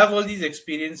when you have all these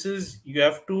experiences, you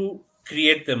have to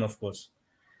create them, of course.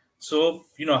 So,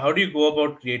 how do you go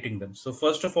about creating them? So,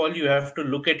 first of all, you have to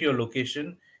look at your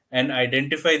location and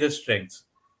identify the strengths.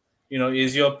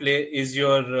 Is your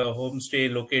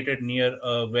homestay located near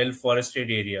a well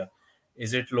forested area?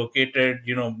 Is it located,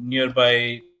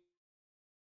 nearby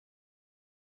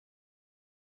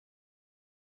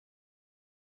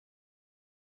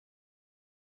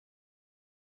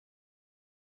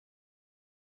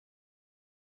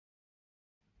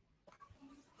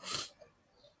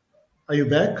Are you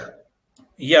back?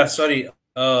 Yeah, sorry.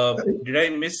 Did I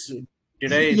miss?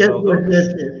 Did I Yes, log yes, out? yes,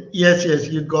 yes, yes, yes.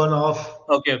 You've gone off.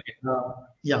 Okay, okay.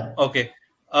 Yeah, Okay.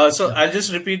 So yeah. I'll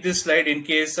just repeat this slide in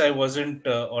case I wasn't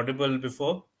audible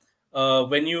before.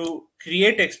 When you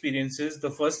create experiences,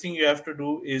 the first thing you have to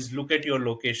do is look at your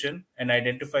location and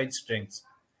identify its strengths.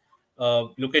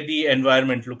 Look at the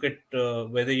environment. Look at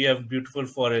whether you have beautiful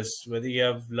forests, whether you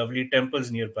have lovely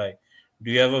temples nearby.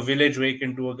 Do you have a village where you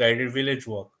can do a guided village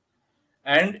walk?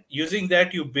 And using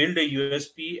that, you build a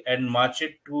USP and march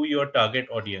it to your target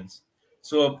audience.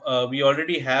 So we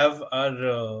already have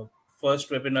our first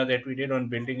webinar that we did on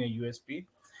building a USP,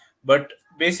 but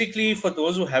basically for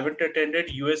those who haven't attended,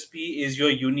 USP is your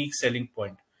unique selling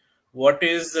point. What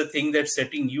is the thing that's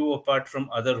setting you apart from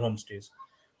other homestays?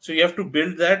 So you have to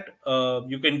build that.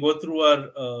 You can go through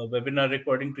our webinar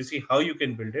recording to see how you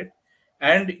can build it,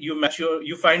 and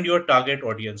you find your target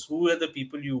audience. Who are the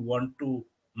people you want to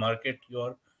market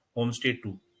your homestay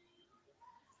to?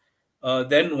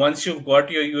 Then once you've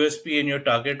got your USP and your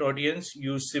target audience,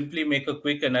 you simply make a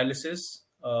quick analysis.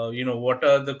 What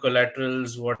are the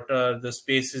collaterals? What are the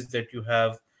spaces that you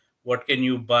have? What can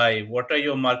you buy? What are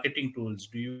your marketing tools?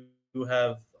 Do you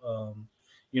have,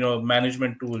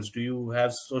 management tools? Do you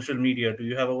have social media? Do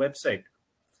you have a website?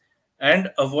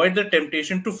 And avoid the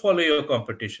temptation to follow your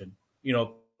competition.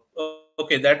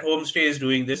 Okay, that homestay is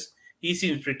doing this. He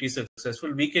seems pretty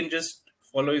successful. We can just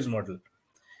follow his model.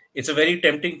 It's a very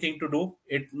tempting thing to do.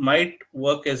 It might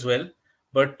work as well,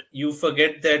 but you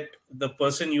forget that the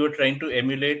person you are trying to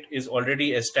emulate is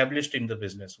already established in the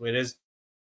business, whereas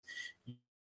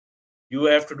you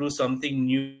have to do something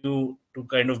new to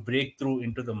kind of break through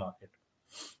into the market.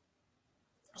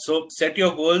 So set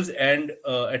your goals and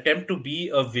attempt to be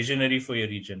a visionary for your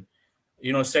region.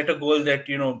 Set a goal that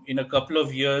in a couple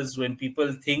of years, when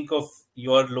people think of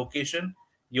your location,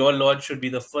 your lodge should be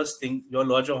the first thing, your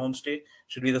lodge or homestay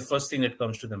should be the first thing that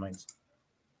comes to their minds.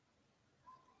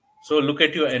 So look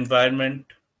at your environment,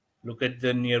 look at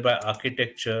the nearby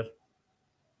architecture,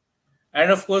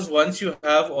 and of course, once you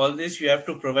have all this, you have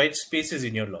to provide spaces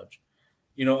in your lodge.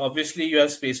 Obviously you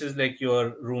have spaces like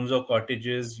your rooms or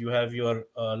cottages. You have your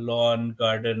lawn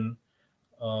garden,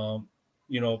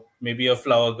 maybe a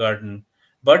flower garden,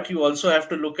 but you also have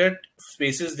to look at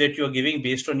spaces that you're giving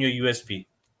based on your USP.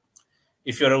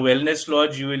 If you're a wellness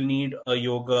lodge, you will need a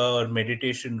yoga or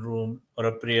meditation room or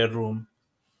a prayer room.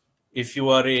 If you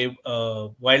are a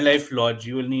wildlife lodge,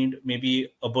 you will need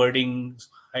maybe a birding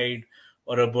hide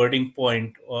or a birding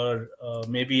point, or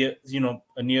maybe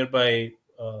a nearby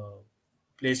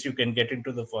place you can get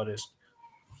into the forest.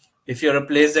 If you're a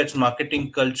place that's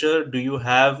marketing culture, do you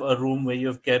have a room where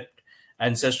you've kept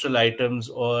ancestral items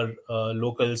or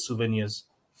local souvenirs?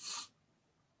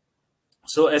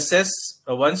 So assess,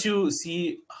 once you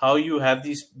see how you have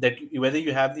these, that whether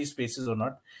you have these spaces or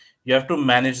not, you have to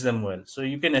manage them well. So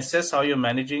you can assess how you're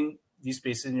managing these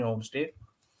spaces in your homestay.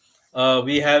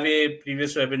 We have a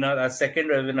previous webinar. Our second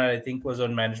webinar, I think, was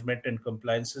on management and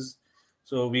compliances.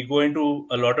 So we go into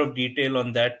a lot of detail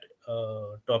on that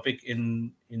topic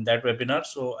in that webinar.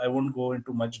 So I won't go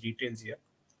into much details here.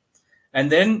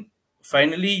 And then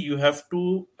finally, you have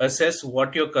to assess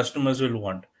what your customers will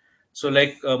want. So,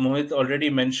 like Mohit already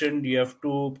mentioned, you have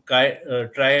to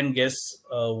try and guess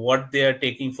what they are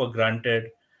taking for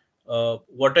granted.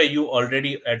 What are you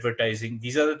already advertising?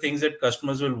 These are the things that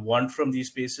customers will want from these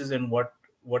spaces, and what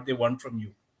they want from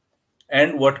you,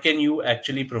 and what can you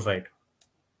actually provide.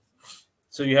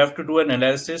 So you have to do an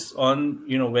analysis on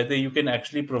whether you can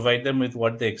actually provide them with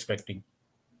what they're expecting.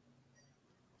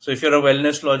 So if you're a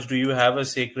wellness lodge, do you have a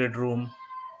sacred room?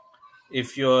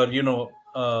 If you're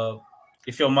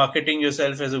if you're marketing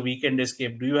yourself as a weekend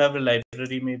escape, do you have a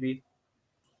library,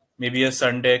 maybe a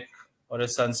sun deck or a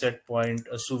sunset point,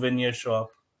 a souvenir shop?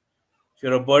 If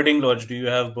you're a birding lodge, do you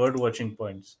have bird watching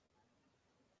points?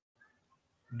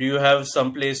 Do you have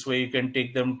some place where you can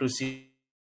take them to see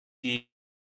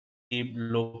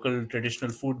local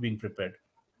traditional food being prepared?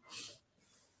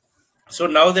 So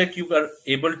now that you are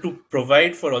able to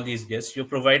provide for all these guests, you're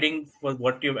providing for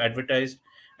what you've advertised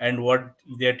and what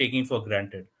they're taking for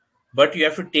granted. But you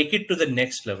have to take it to the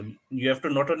next level. You have to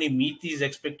not only meet these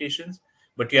expectations,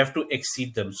 but you have to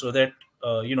exceed them, so that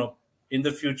in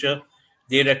the future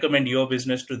they recommend your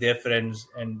business to their friends,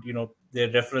 and their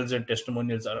referrals and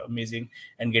testimonials are amazing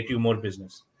and get you more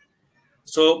business.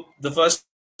 So the first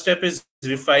step is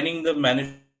refining the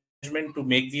management to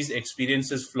make these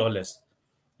experiences flawless.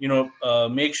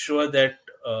 Make sure that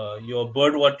your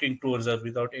bird watching tours are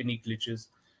without any glitches,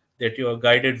 that your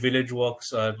guided village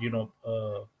walks are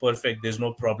perfect, there's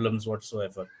no problems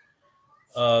whatsoever.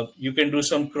 You can do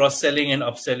some cross selling and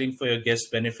upselling for your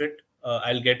guest benefit.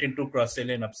 I'll get into cross selling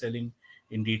and upselling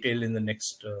in detail in the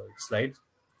next slide.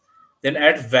 Then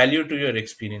add value to your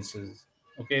experiences.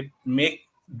 Okay, make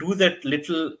do that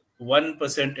little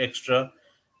 1% extra,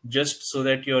 just so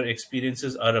that your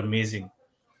experiences are amazing.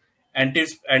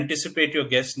 Anticipate your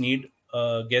guest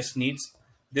needs.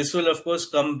 This will of course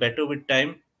come better with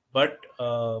time, but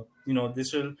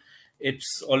this will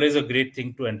it's always a great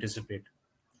thing to anticipate.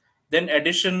 Then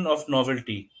addition of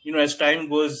novelty, as time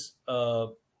goes,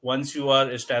 once you are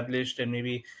established and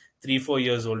maybe 3-4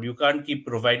 years old, you can't keep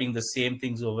providing the same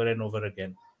things over and over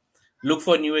again. Look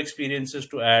for new experiences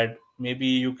to add. Maybe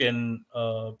you can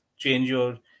change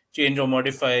or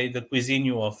modify the cuisine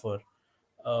you offer.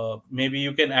 Maybe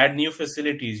you can add new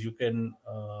facilities. You can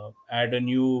add a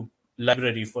new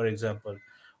library, for example.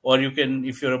 Or you can,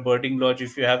 if you're a birding lodge,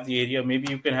 if you have the area,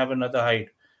 maybe you can have another hide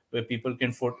where people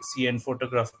can see and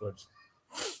photograph birds.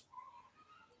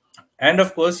 And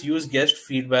of course, use guest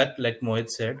feedback, like Mohit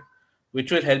said,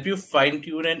 which will help you fine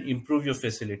tune and improve your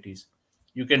facilities.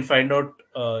 You can find out,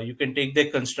 you can take their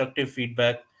constructive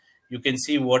feedback, you can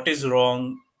see what is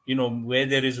wrong, where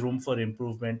there is room for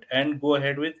improvement, and go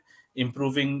ahead with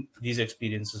improving these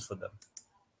experiences for them.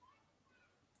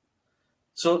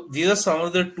 So these are some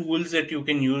of the tools that you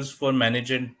can use for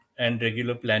management and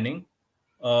regular planning.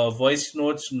 Voice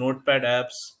notes, notepad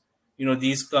apps,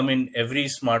 these come in every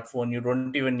smartphone. You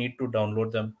don't even need to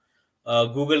download them.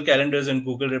 Google calendars and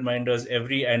Google reminders,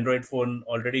 every Android phone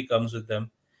already comes with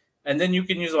them. And then you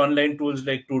can use online tools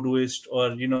like Todoist,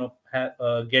 or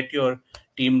get your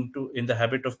team to in the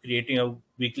habit of creating a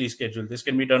weekly schedule. This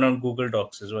can be done on Google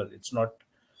Docs as well. It's not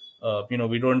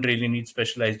we don't really need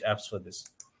specialized apps for this.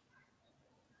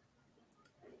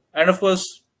 And of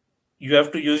course, you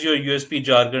have to use your USP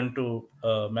jargon to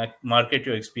market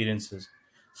your experiences.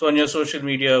 So on your social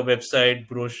media, website,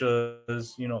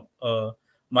 brochures,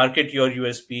 market your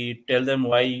USP. Tell them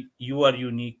why you are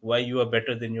unique, why you are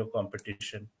better than your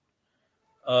competition.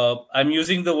 I'm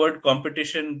using the word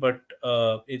competition, but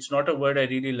it's not a word I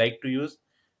really like to use,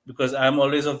 because I'm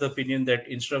always of the opinion that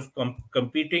instead of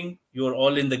competing, you're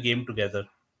all in the game together.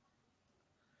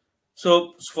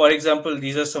 So, for example,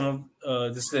 these are some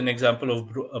of this is an example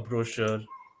of a brochure.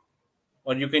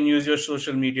 Or you can use your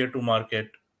social media to market.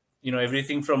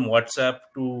 Everything from WhatsApp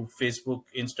to Facebook,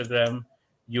 Instagram,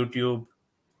 YouTube.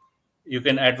 You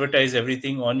can advertise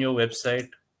everything on your website.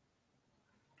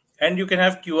 And you can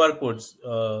have QR codes.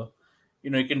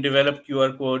 You can develop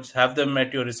QR codes, have them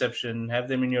at your reception, have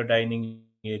them in your dining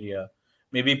area,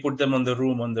 maybe put them on the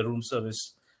room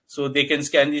service, so they can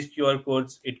scan these QR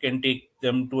codes. It can take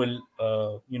them to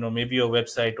maybe your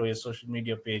website or your social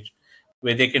media page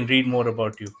where they can read more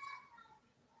about you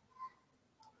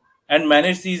and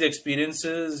manage these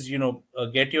experiences.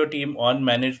 Get your team on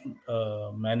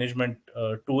management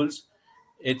tools.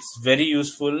 It's very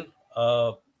useful.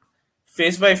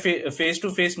 Face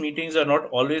to face meetings are not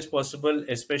always possible,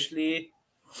 especially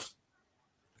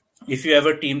if you have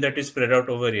a team that is spread out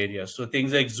over areas. So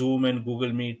things like Zoom and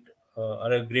Google Meet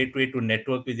are a great way to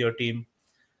network with your team.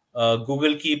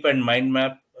 Google Keep and Mind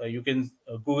Map. You can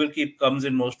Google Keep comes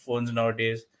in most phones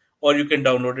nowadays, or you can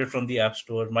download it from the App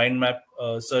Store. Mind Map,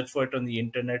 search for it on the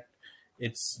internet.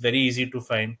 It's very easy to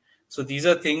find. So these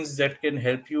are things that can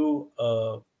help you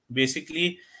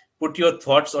basically put your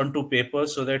thoughts onto paper,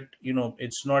 so that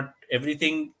it's not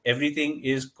everything. Everything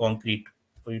is concrete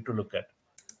for you to look at.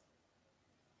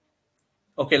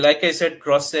 Okay, like I said,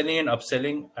 cross selling and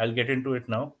upselling. I'll get into it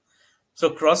now. So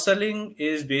cross selling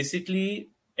is basically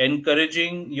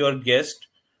encouraging your guest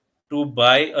to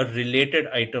buy a related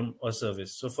item or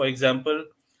service. So, for example,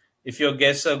 if your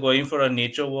guests are going for a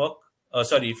nature walk,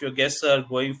 if your guests are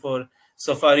going for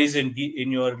safaris in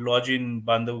your lodge in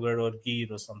Bandhavgarh or Gir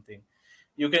or something,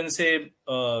 you can say,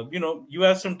 you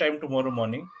have some time tomorrow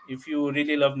morning. If you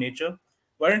really love nature,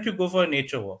 why don't you go for a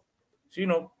nature walk?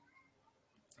 So,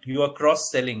 you are cross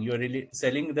selling. You are really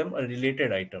selling them a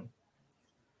related item.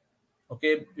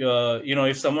 Okay,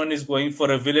 if someone is going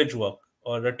for a village walk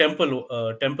or a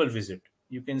temple visit,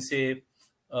 you can say,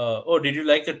 oh, did you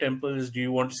like the temples? Do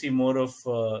you want to see more of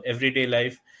everyday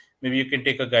life? Maybe you can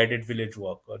take a guided village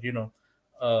walk, or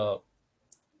uh,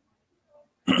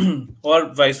 or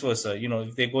vice versa.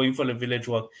 If they're going for a village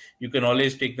walk, you can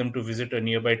always take them to visit a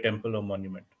nearby temple or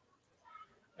monument.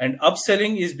 And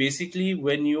upselling is basically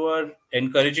when you are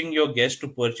encouraging your guests to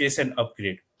purchase an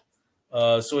upgrade.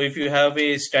 So if you have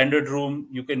a standard room,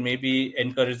 you can maybe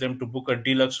encourage them to book a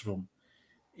deluxe room.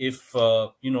 If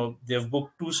they've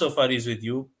booked 2 safaris with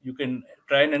you, you can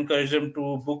try and encourage them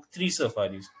to book 3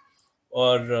 safaris.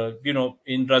 Or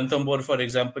in Ranthambore, for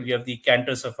example, you have the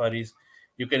Canter safaris.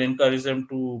 You can encourage them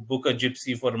to book a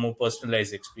gypsy for a more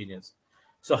personalized experience.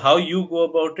 So how you go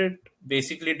about it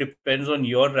basically depends on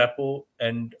your rapport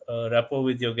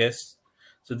with your guests.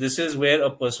 So this is where a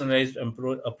personalized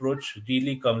approach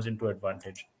really comes into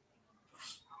advantage.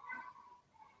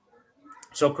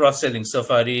 So cross-selling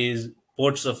safaris,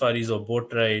 boat safaris or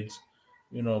boat rides,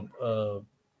 you know,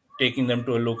 taking them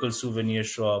to a local souvenir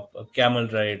shop, a camel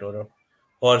ride or a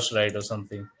horse ride or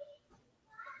something.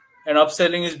 And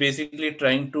upselling is basically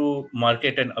trying to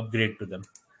market and upgrade to them.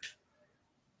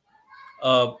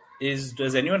 Is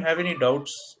Does anyone have any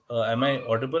doubts? Am I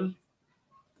audible?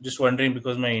 Just wondering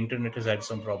because my internet has had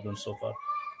some problems so far.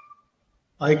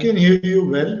 I can hear you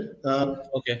well.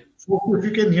 Okay. Folks, if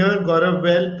you can hear Gaurav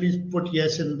well, please put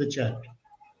yes in the chat.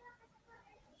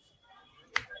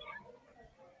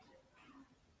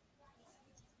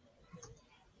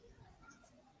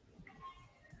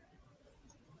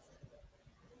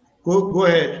 Go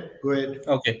ahead. Go ahead.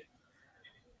 Okay.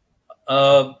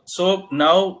 So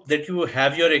now that you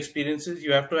have your experiences,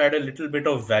 you have to add a little bit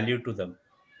of value to them.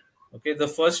 Okay, the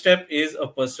first step is a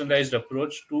personalized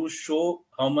approach to show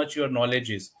how much your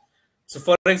knowledge is. So,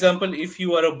 for example, if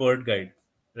you are a bird guide,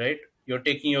 right, you're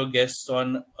taking your guests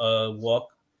on a walk,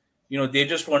 they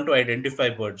just want to identify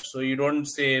birds. So, you don't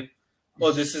say,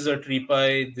 oh, this is a tree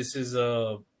pie, this is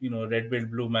a, red-billed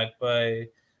blue magpie,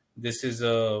 this is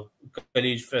a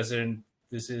Khalij pheasant,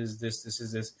 this is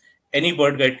this. Any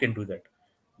bird guide can do that.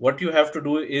 What you have to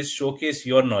do is showcase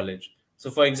your knowledge. So,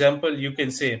 for example, you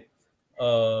can say,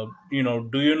 do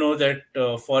you know that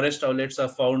forest owlets are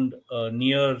found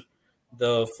near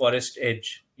the forest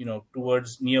edge,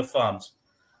 towards near farms?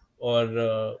 Or,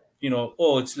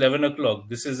 oh, it's 11 o'clock.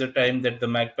 This is the time that the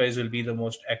magpies will be the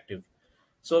most active.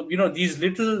 So, these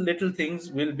little things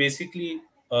will basically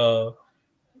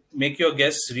make your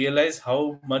guests realize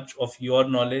how much of your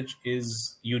knowledge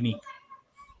is unique.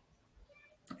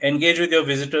 Engage with your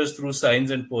visitors through signs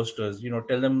and posters.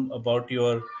 Tell them about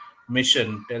your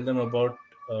mission. Tell them about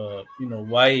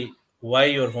why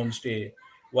your homestay,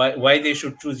 why they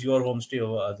should choose your homestay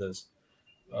over others.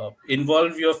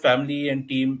 Involve your family and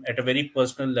team at a very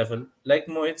personal level. Like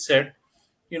Mohit said,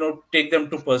 take them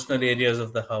to personal areas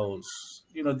of the house.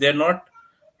 They're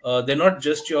not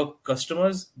just your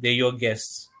customers, they're your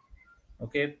guests.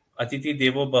 Okay, Atiti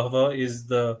Devo Bhava is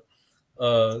the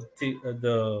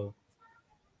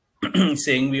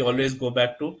saying we always go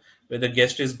back to, where the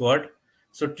guest is God.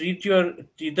 So treat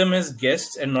them as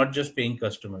guests and not just paying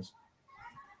customers.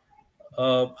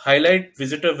 Highlight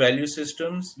visitor value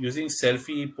systems using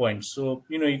selfie points. So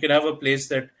you can have a place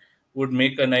that would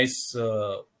make a nice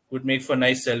would make for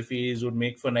nice selfies, would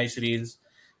make for nice reels.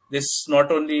 This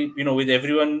not only with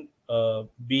everyone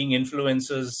being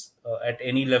influencers at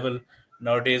any level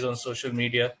nowadays on social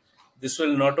media, this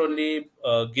will not only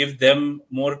give them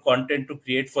more content to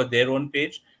create for their own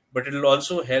page, but it will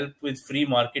also help with free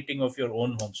marketing of your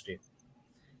own homestay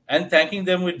and thanking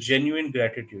them with genuine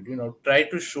gratitude. Try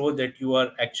to show that you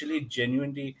are actually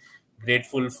genuinely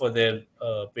grateful for their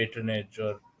patronage,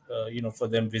 or for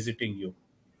them visiting you.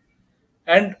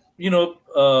 And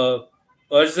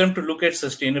urge them to look at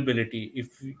sustainability. If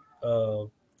uh,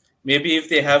 maybe if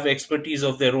they have expertise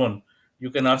of their own, you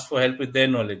can ask for help with their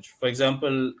knowledge. For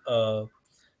example,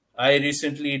 I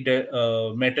recently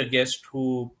met a guest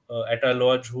who at our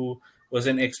lodge who was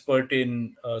an expert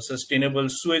in sustainable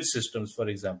sewage systems, for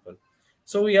example.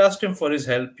 So we asked him for his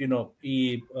help.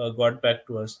 He got back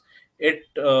to us.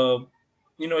 It's a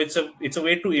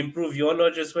way to improve your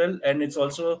lodge as well, and it's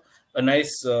also a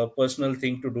nice personal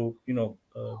thing to do.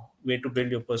 Way to build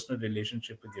your personal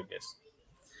relationship with your guests,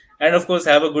 and of course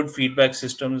have a good feedback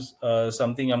systems.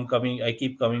 Something I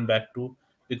keep coming back to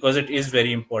because it is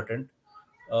very important.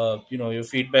 Your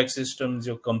feedback systems,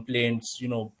 your complaints,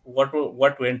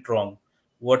 what went wrong,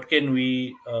 what can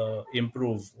we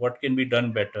improve, what can be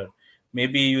done better.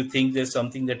 Maybe you think there's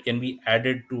something that can be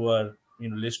added to our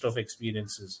list of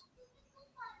experiences.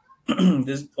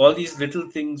 All these little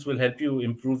things will help you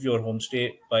improve your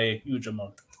homestay by a huge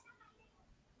amount.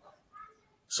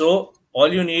 So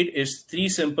all you need is three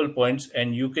simple points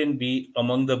and you can be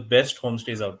among the best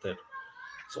homestays out there.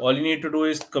 So all you need to do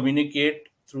is communicate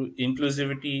through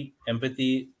inclusivity,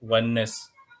 empathy, oneness.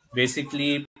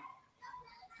 Basically,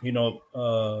 you know,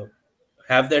 uh,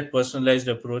 have that personalized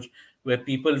approach where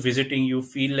people visiting you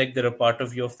feel like they're a part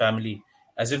of your family,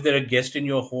 as if they're a guest in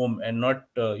your home and not,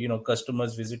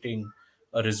 customers visiting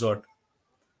a resort.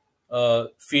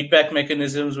 Feedback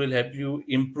mechanisms will help you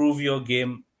improve your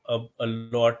game a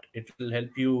lot. It will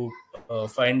help you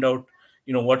find out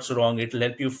what's wrong. It will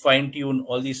help you fine tune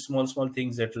all these small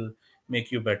things that will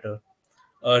make you better.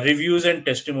 Reviews and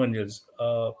testimonials.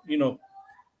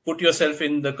 Put yourself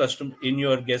in the custom in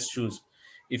your guest shoes.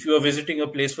 If you are visiting a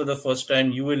place for the first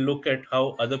time, you will look at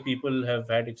how other people have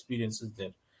had experiences there.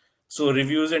 So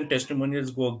reviews and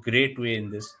testimonials go a great way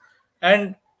in this.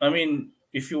 And I mean,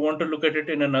 if you want to look at it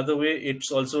in another way,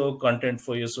 it's also content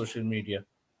for your social media.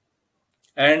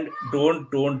 And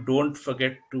don't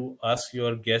forget to ask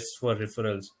your guests for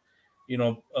referrals.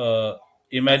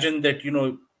 Imagine that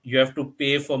you have to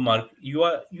pay for you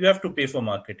have to pay for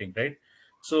marketing, right?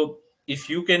 So if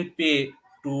you can pay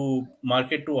to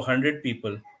market to 100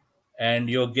 people, and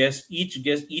your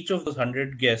each of those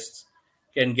 100 guests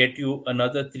can get you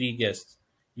another 3 guests,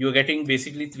 you're getting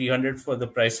basically 300 for the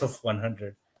price of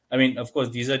 100. I mean, of course,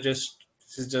 this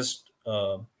is just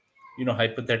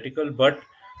hypothetical, but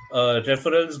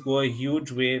referrals go a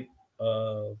huge way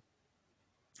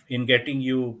in getting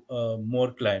you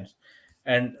more clients,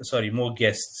 and sorry, more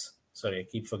guests. Sorry, I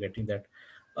keep forgetting that.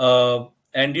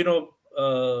 And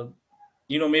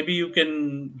maybe you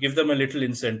can give them a little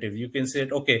incentive. You can say,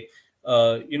 okay,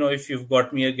 if you've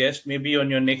got me a guest, maybe on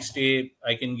your next day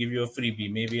I can give you a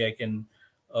freebie. Maybe I can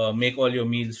make all your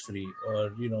meals free,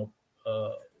 or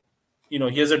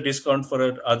here's a discount for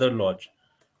a other lodge,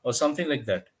 or something like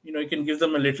that. You can give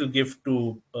them a little gift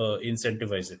to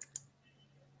incentivize it.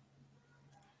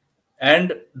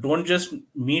 And don't just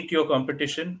meet your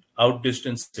competition,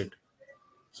 outdistance it.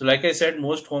 So like I said,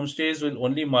 most homestays will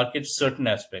only market certain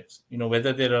aspects,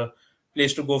 whether they're a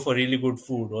place to go for really good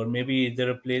food, or maybe they're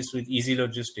a place with easy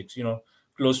logistics,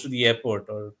 close to the airport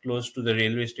or close to the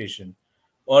railway station,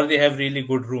 or they have really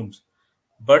good rooms.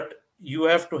 But you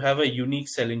have to have a unique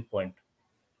selling point.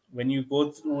 When you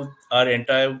go through our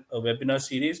entire webinar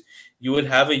series, you will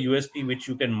have a USP which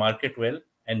you can market well,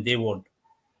 and they won't.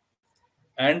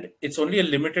 And it's only a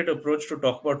limited approach to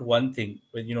talk about one thing,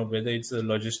 whether it's the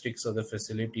logistics or the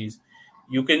facilities.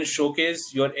 You can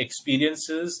showcase your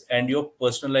experiences and your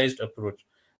personalized approach.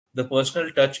 The personal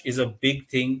touch is a big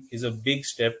thing, is a big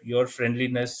step. Your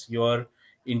friendliness, your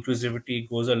inclusivity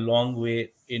goes a long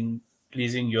way in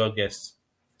pleasing your guests.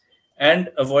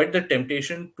 And avoid the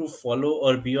temptation to follow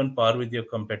or be on par with your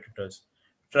competitors.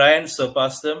 Try and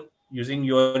surpass them using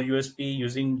your USP,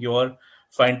 using your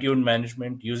fine tuned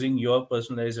management, using your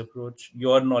personalized approach,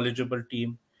 your knowledgeable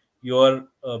team, your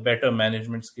better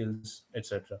management skills,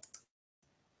 etc.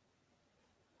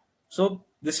 So,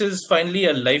 this is finally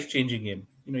a life changing game.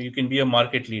 You can be a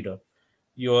market leader.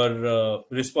 your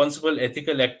responsible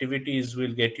ethical activities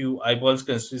will get you eyeballs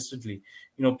consistently.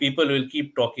 People will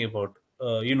keep talking about,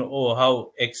 oh,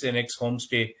 how X and X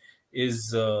homestay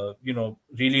is,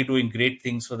 really doing great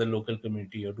things for the local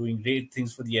community or doing great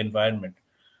things for the environment.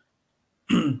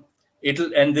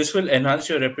 And this will enhance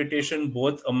your reputation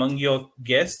both among your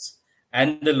guests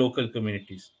and the local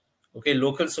communities. Okay,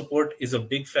 local support is a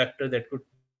big factor that could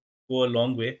go a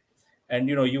long way, and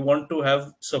you want to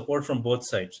have support from both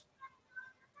sides.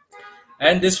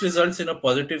 And this results in a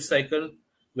positive cycle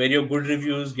where your good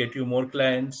reviews get you more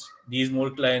clients. These more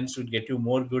clients would get you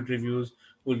more good reviews,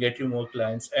 will get you more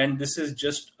clients, and this is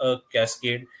just a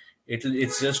cascade.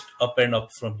 It's just up and up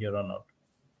from here on out.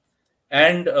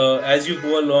 And as you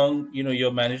go along,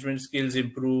 your management skills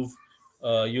improve.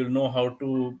 You'll know how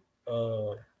to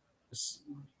s-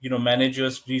 manage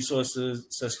your resources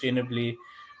sustainably.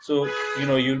 So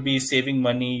you'll be saving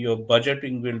money, your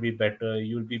budgeting will be better,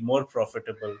 you'll be more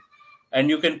profitable, and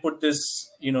you can put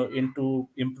this into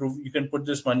improve you can put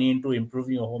this money into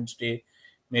improving your homestay,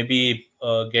 maybe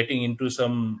getting into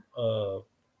some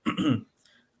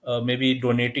maybe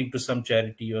donating to some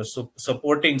charity, or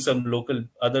supporting some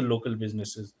other local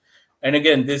businesses. And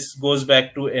again, this goes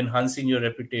back to enhancing your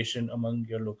reputation among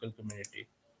your local community.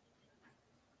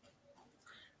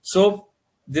 So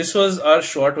this was our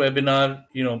short webinar,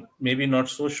 maybe not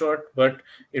so short, but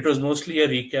it was mostly a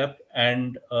recap.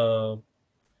 And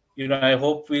I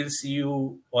hope we'll see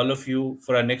you, all of you,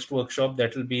 for our next workshop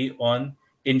that will be on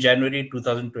in January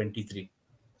 2023.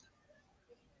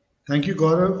 Thank you,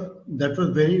 Gaurav. That was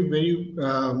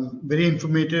very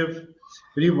informative,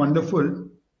 very wonderful.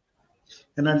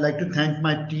 And I'd like to thank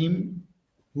my team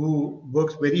who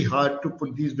works very hard to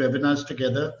put these webinars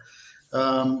together,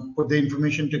 put the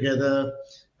information together.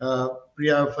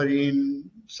 Priya, Fareen,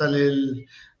 Salil,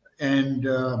 and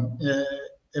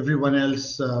everyone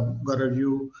else, Gaurav,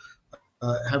 you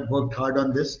have worked hard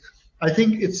on this. I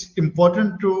think it's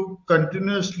important to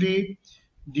continuously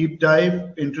deep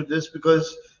dive into this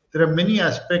because there are many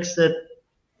aspects that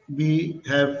we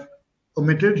have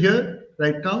omitted here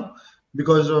right now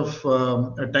because of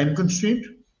a time constraint,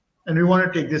 and we want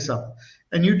to take this up.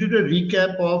 And you did a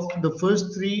recap of the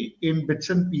first three in bits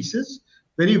and pieces.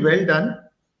 Very well done.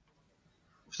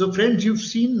 So, friends, you've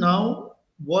seen now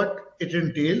what it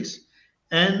entails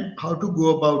and how to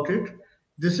go about it.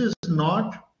 This is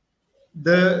not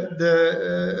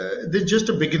this is just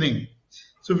a beginning.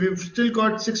 So we've still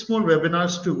got 6 more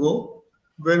webinars to go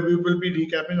where we will be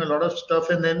recapping a lot of stuff,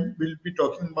 and then we'll be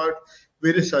talking about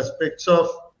various aspects of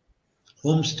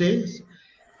homestays.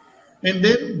 And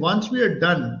then once we are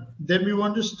done, then we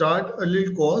want to start a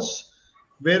little course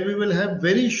where we will have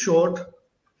very short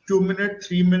 2-minute,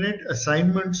 3-minute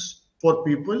assignments for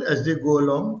people as they go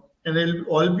along, and it'll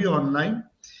all be online,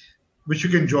 which you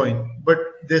can join. But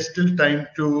there's still time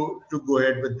to go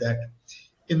ahead with that.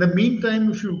 In the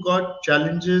meantime, if you've got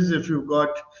challenges, if you've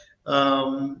got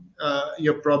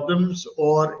your problems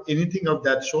or anything of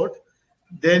that sort,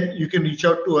 then you can reach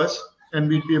out to us and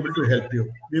we'll be able to help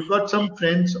you. We've got some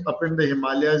friends up in the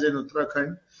Himalayas in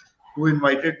Uttarakhand who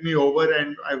invited me over,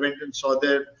 and I went and saw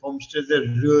their homestays. They're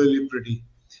really pretty.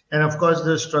 And of course,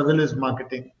 the struggle is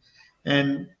marketing.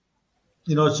 And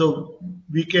so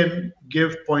we can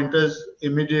give pointers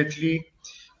immediately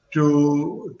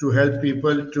to help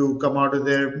people to come out of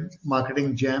their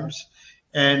marketing jams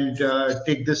and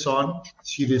take this on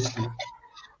seriously.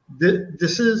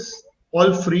 This is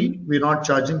all free. We're not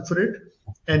charging for it,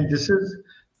 and this is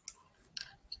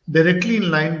directly in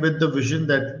line with the vision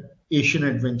that Asian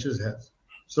Adventures has.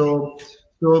 So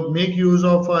make use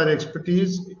of our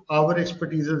expertise. Our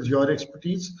expertise is your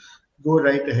expertise. Go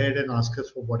right ahead and ask us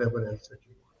for whatever else that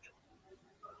you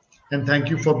want. And thank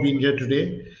you for being here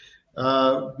today.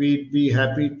 We'd be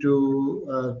happy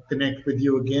to connect with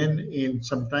you again in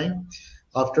some time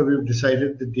after we've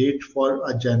decided the date for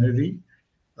our January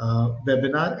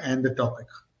webinar and the topic.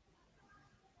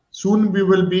 Soon we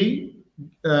will be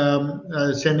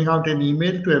sending out an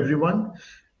email to everyone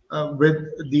with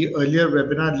the earlier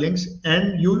webinar links,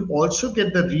 and you'll also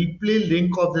get the replay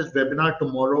link of this webinar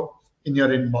tomorrow in your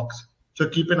inbox. So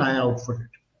keep an eye out for it.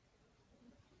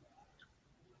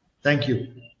 Thank you.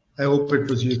 I hope it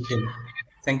was useful.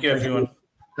 Thank you, everyone.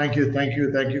 Thank you,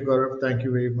 Gaurav. Thank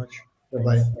you very much.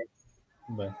 Bye-bye.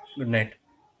 Bye. Good night.